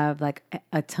don't have like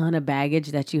a ton of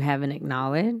baggage that you haven't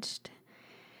acknowledged.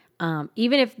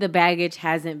 Even if the baggage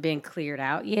hasn't been cleared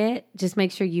out yet, just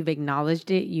make sure you've acknowledged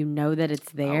it. You know that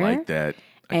it's there. I like that.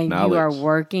 And you are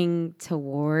working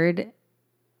toward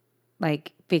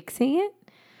like fixing it.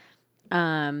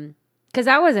 Because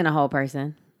I wasn't a whole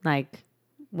person. Like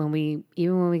when we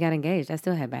got engaged, I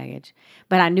still had baggage.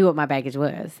 But I knew what my baggage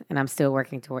was. And I'm still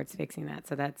working towards fixing that.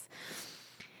 So that's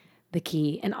the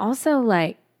key. And also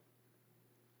like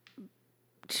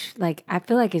I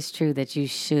feel like it's true that you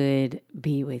should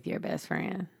be with your best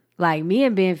friend. Like me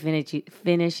and Ben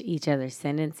finish each other's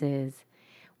sentences.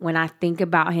 When I think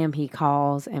about him, he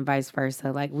calls and vice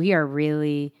versa. Like we are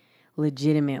really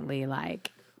legitimately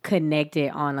like connected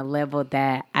on a level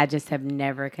that I just have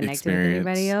never connected with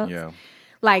anybody else. Yeah.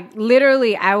 Like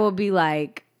literally I will be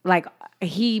like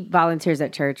he volunteers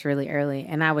at church really early,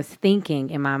 and I was thinking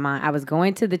in my mind, I was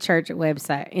going to the church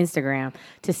website, Instagram,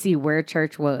 to see where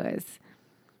church was.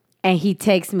 And he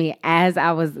texted me as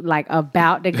I was like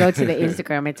about to go to the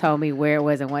Instagram and told me where it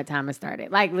was and what time it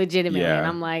started. Like legitimately. Yeah. And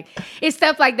I'm like, it's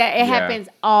stuff like that. It happens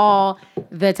all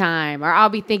the time. Or I'll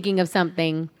be thinking of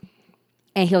something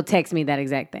and he'll text me that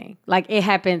exact thing. Like it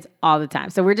happens all the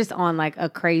time. So we're just on like a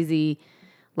crazy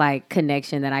like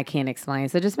connection that I can't explain.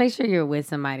 So just make sure you're with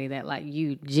somebody that like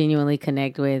you genuinely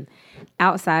connect with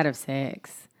outside of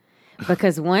sex.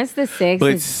 Because once the sex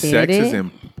But is sex fitted, is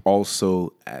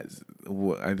also as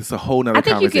it's a whole nother I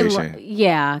think conversation. you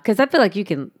can, because I feel like you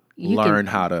can learn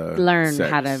how to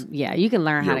you can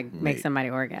learn how to make somebody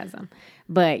orgasm,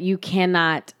 but you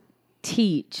cannot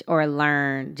teach or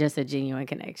learn just a genuine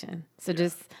connection. So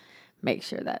just make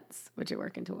sure that's what you're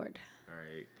working toward.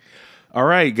 All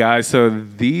right, guys. So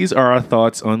these are our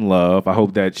thoughts on love. I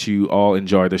hope that you all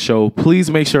enjoyed the show.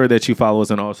 Please make sure that you follow us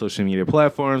on all social media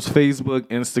platforms, Facebook,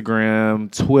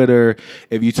 Instagram, Twitter.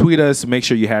 If you tweet us, make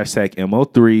sure you hashtag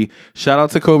MO3. Shout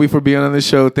out to Kobe for being on the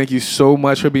show. Thank you so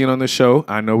much for being on the show.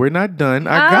 I know we're not done.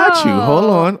 I got you. Hold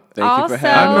on. Thank you for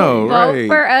having me. I know, vote right.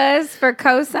 for us for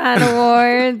Cosign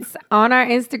Awards on our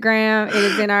Instagram. It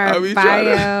is in our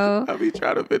bio. I'll be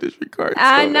trying to finish recording.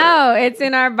 I know. It's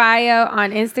in our bio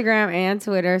on Instagram and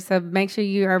Twitter. So make sure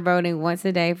you are voting once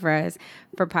a day for us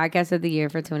for Podcast of the Year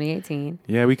for 2018.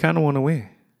 Yeah, we kind of want to win.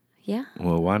 Yeah.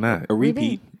 Well, why not? A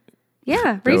repeat.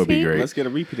 Yeah. That would be great. Let's get a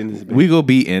repeat in this. We gonna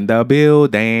be in the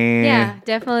building. Yeah.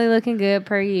 Definitely looking good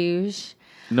per usual.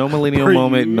 No millennial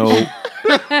moment, no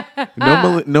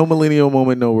millennial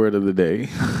moment, no word of the day.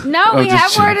 No, we have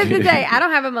just word of the joking. day. I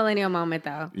don't have a millennial moment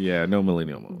though. Yeah, no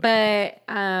millennial moment. But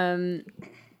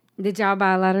did y'all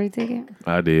buy a lottery ticket?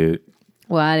 I did.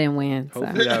 Well, I didn't win. So.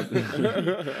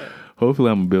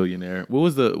 Hopefully I'm a billionaire. What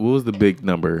was the big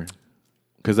number?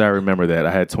 Because I remember that.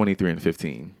 I had 23 and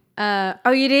 15.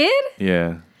 Oh, you did?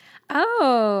 Yeah.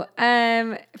 Oh,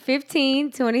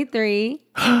 15, 23,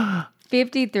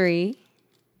 53.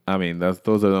 I mean, those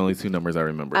are the only two numbers I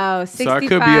remember. Oh, 65, so I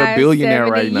could be a billionaire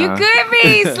 70. right now. You could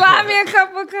be. Slide me a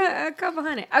couple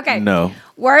hundred. Okay. No.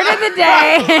 Word of the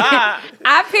day.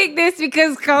 I picked this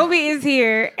because Kobe is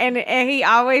here, and he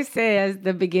always says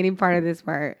the beginning part of this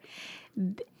word.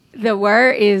 The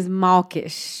word is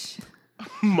mawkish.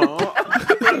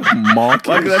 Mawkish. Why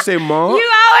did I say mom?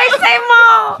 You always say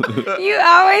maw. You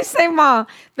always say maw.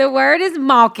 The word is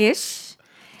mawkish.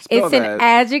 It's an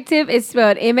adjective. It's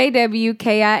spelled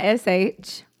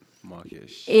MAWKISH.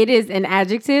 Mawkish. It is an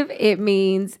adjective. It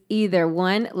means either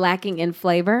one, lacking in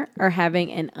flavor or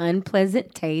having an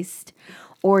unpleasant taste,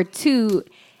 or two,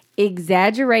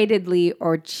 exaggeratedly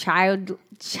or childishly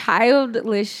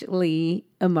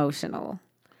emotional.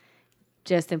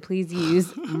 Justin, please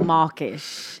use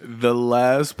mawkish. The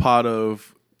last pot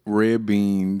of red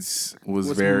beans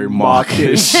was very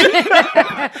mawkish.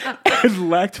 It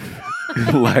lacked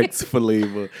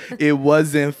flavor. It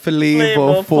wasn't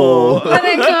flavorful. Where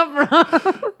did that come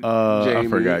from? I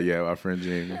forgot. Yeah, our friend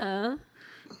Jamie.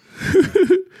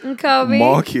 Kobe.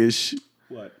 Mawkish.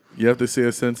 What? You have to say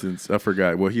a sentence. I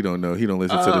forgot. Well, he don't know. He don't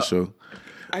listen to the show.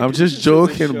 I'm just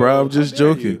joking, bro. I'm just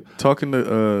joking. Talking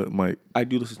to Mike. I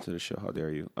do listen to the show. How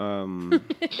dare you?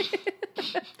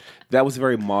 That was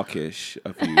very mawkish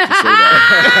of you to say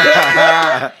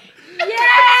that.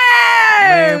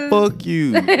 Yes. Man, fuck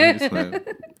you. I'm just playing.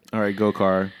 All right, go,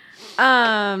 Car.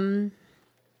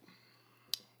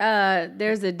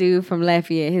 There's a dude from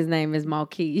Lafayette. His name is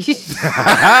Marquise.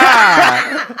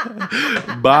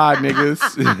 Bye,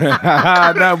 niggas.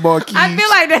 Not Marquise. I feel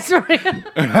like that's right.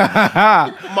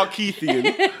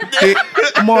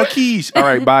 Markeithian. Marquise. All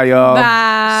right, bye, y'all.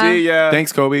 Bye. See ya.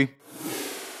 Thanks, Kobe.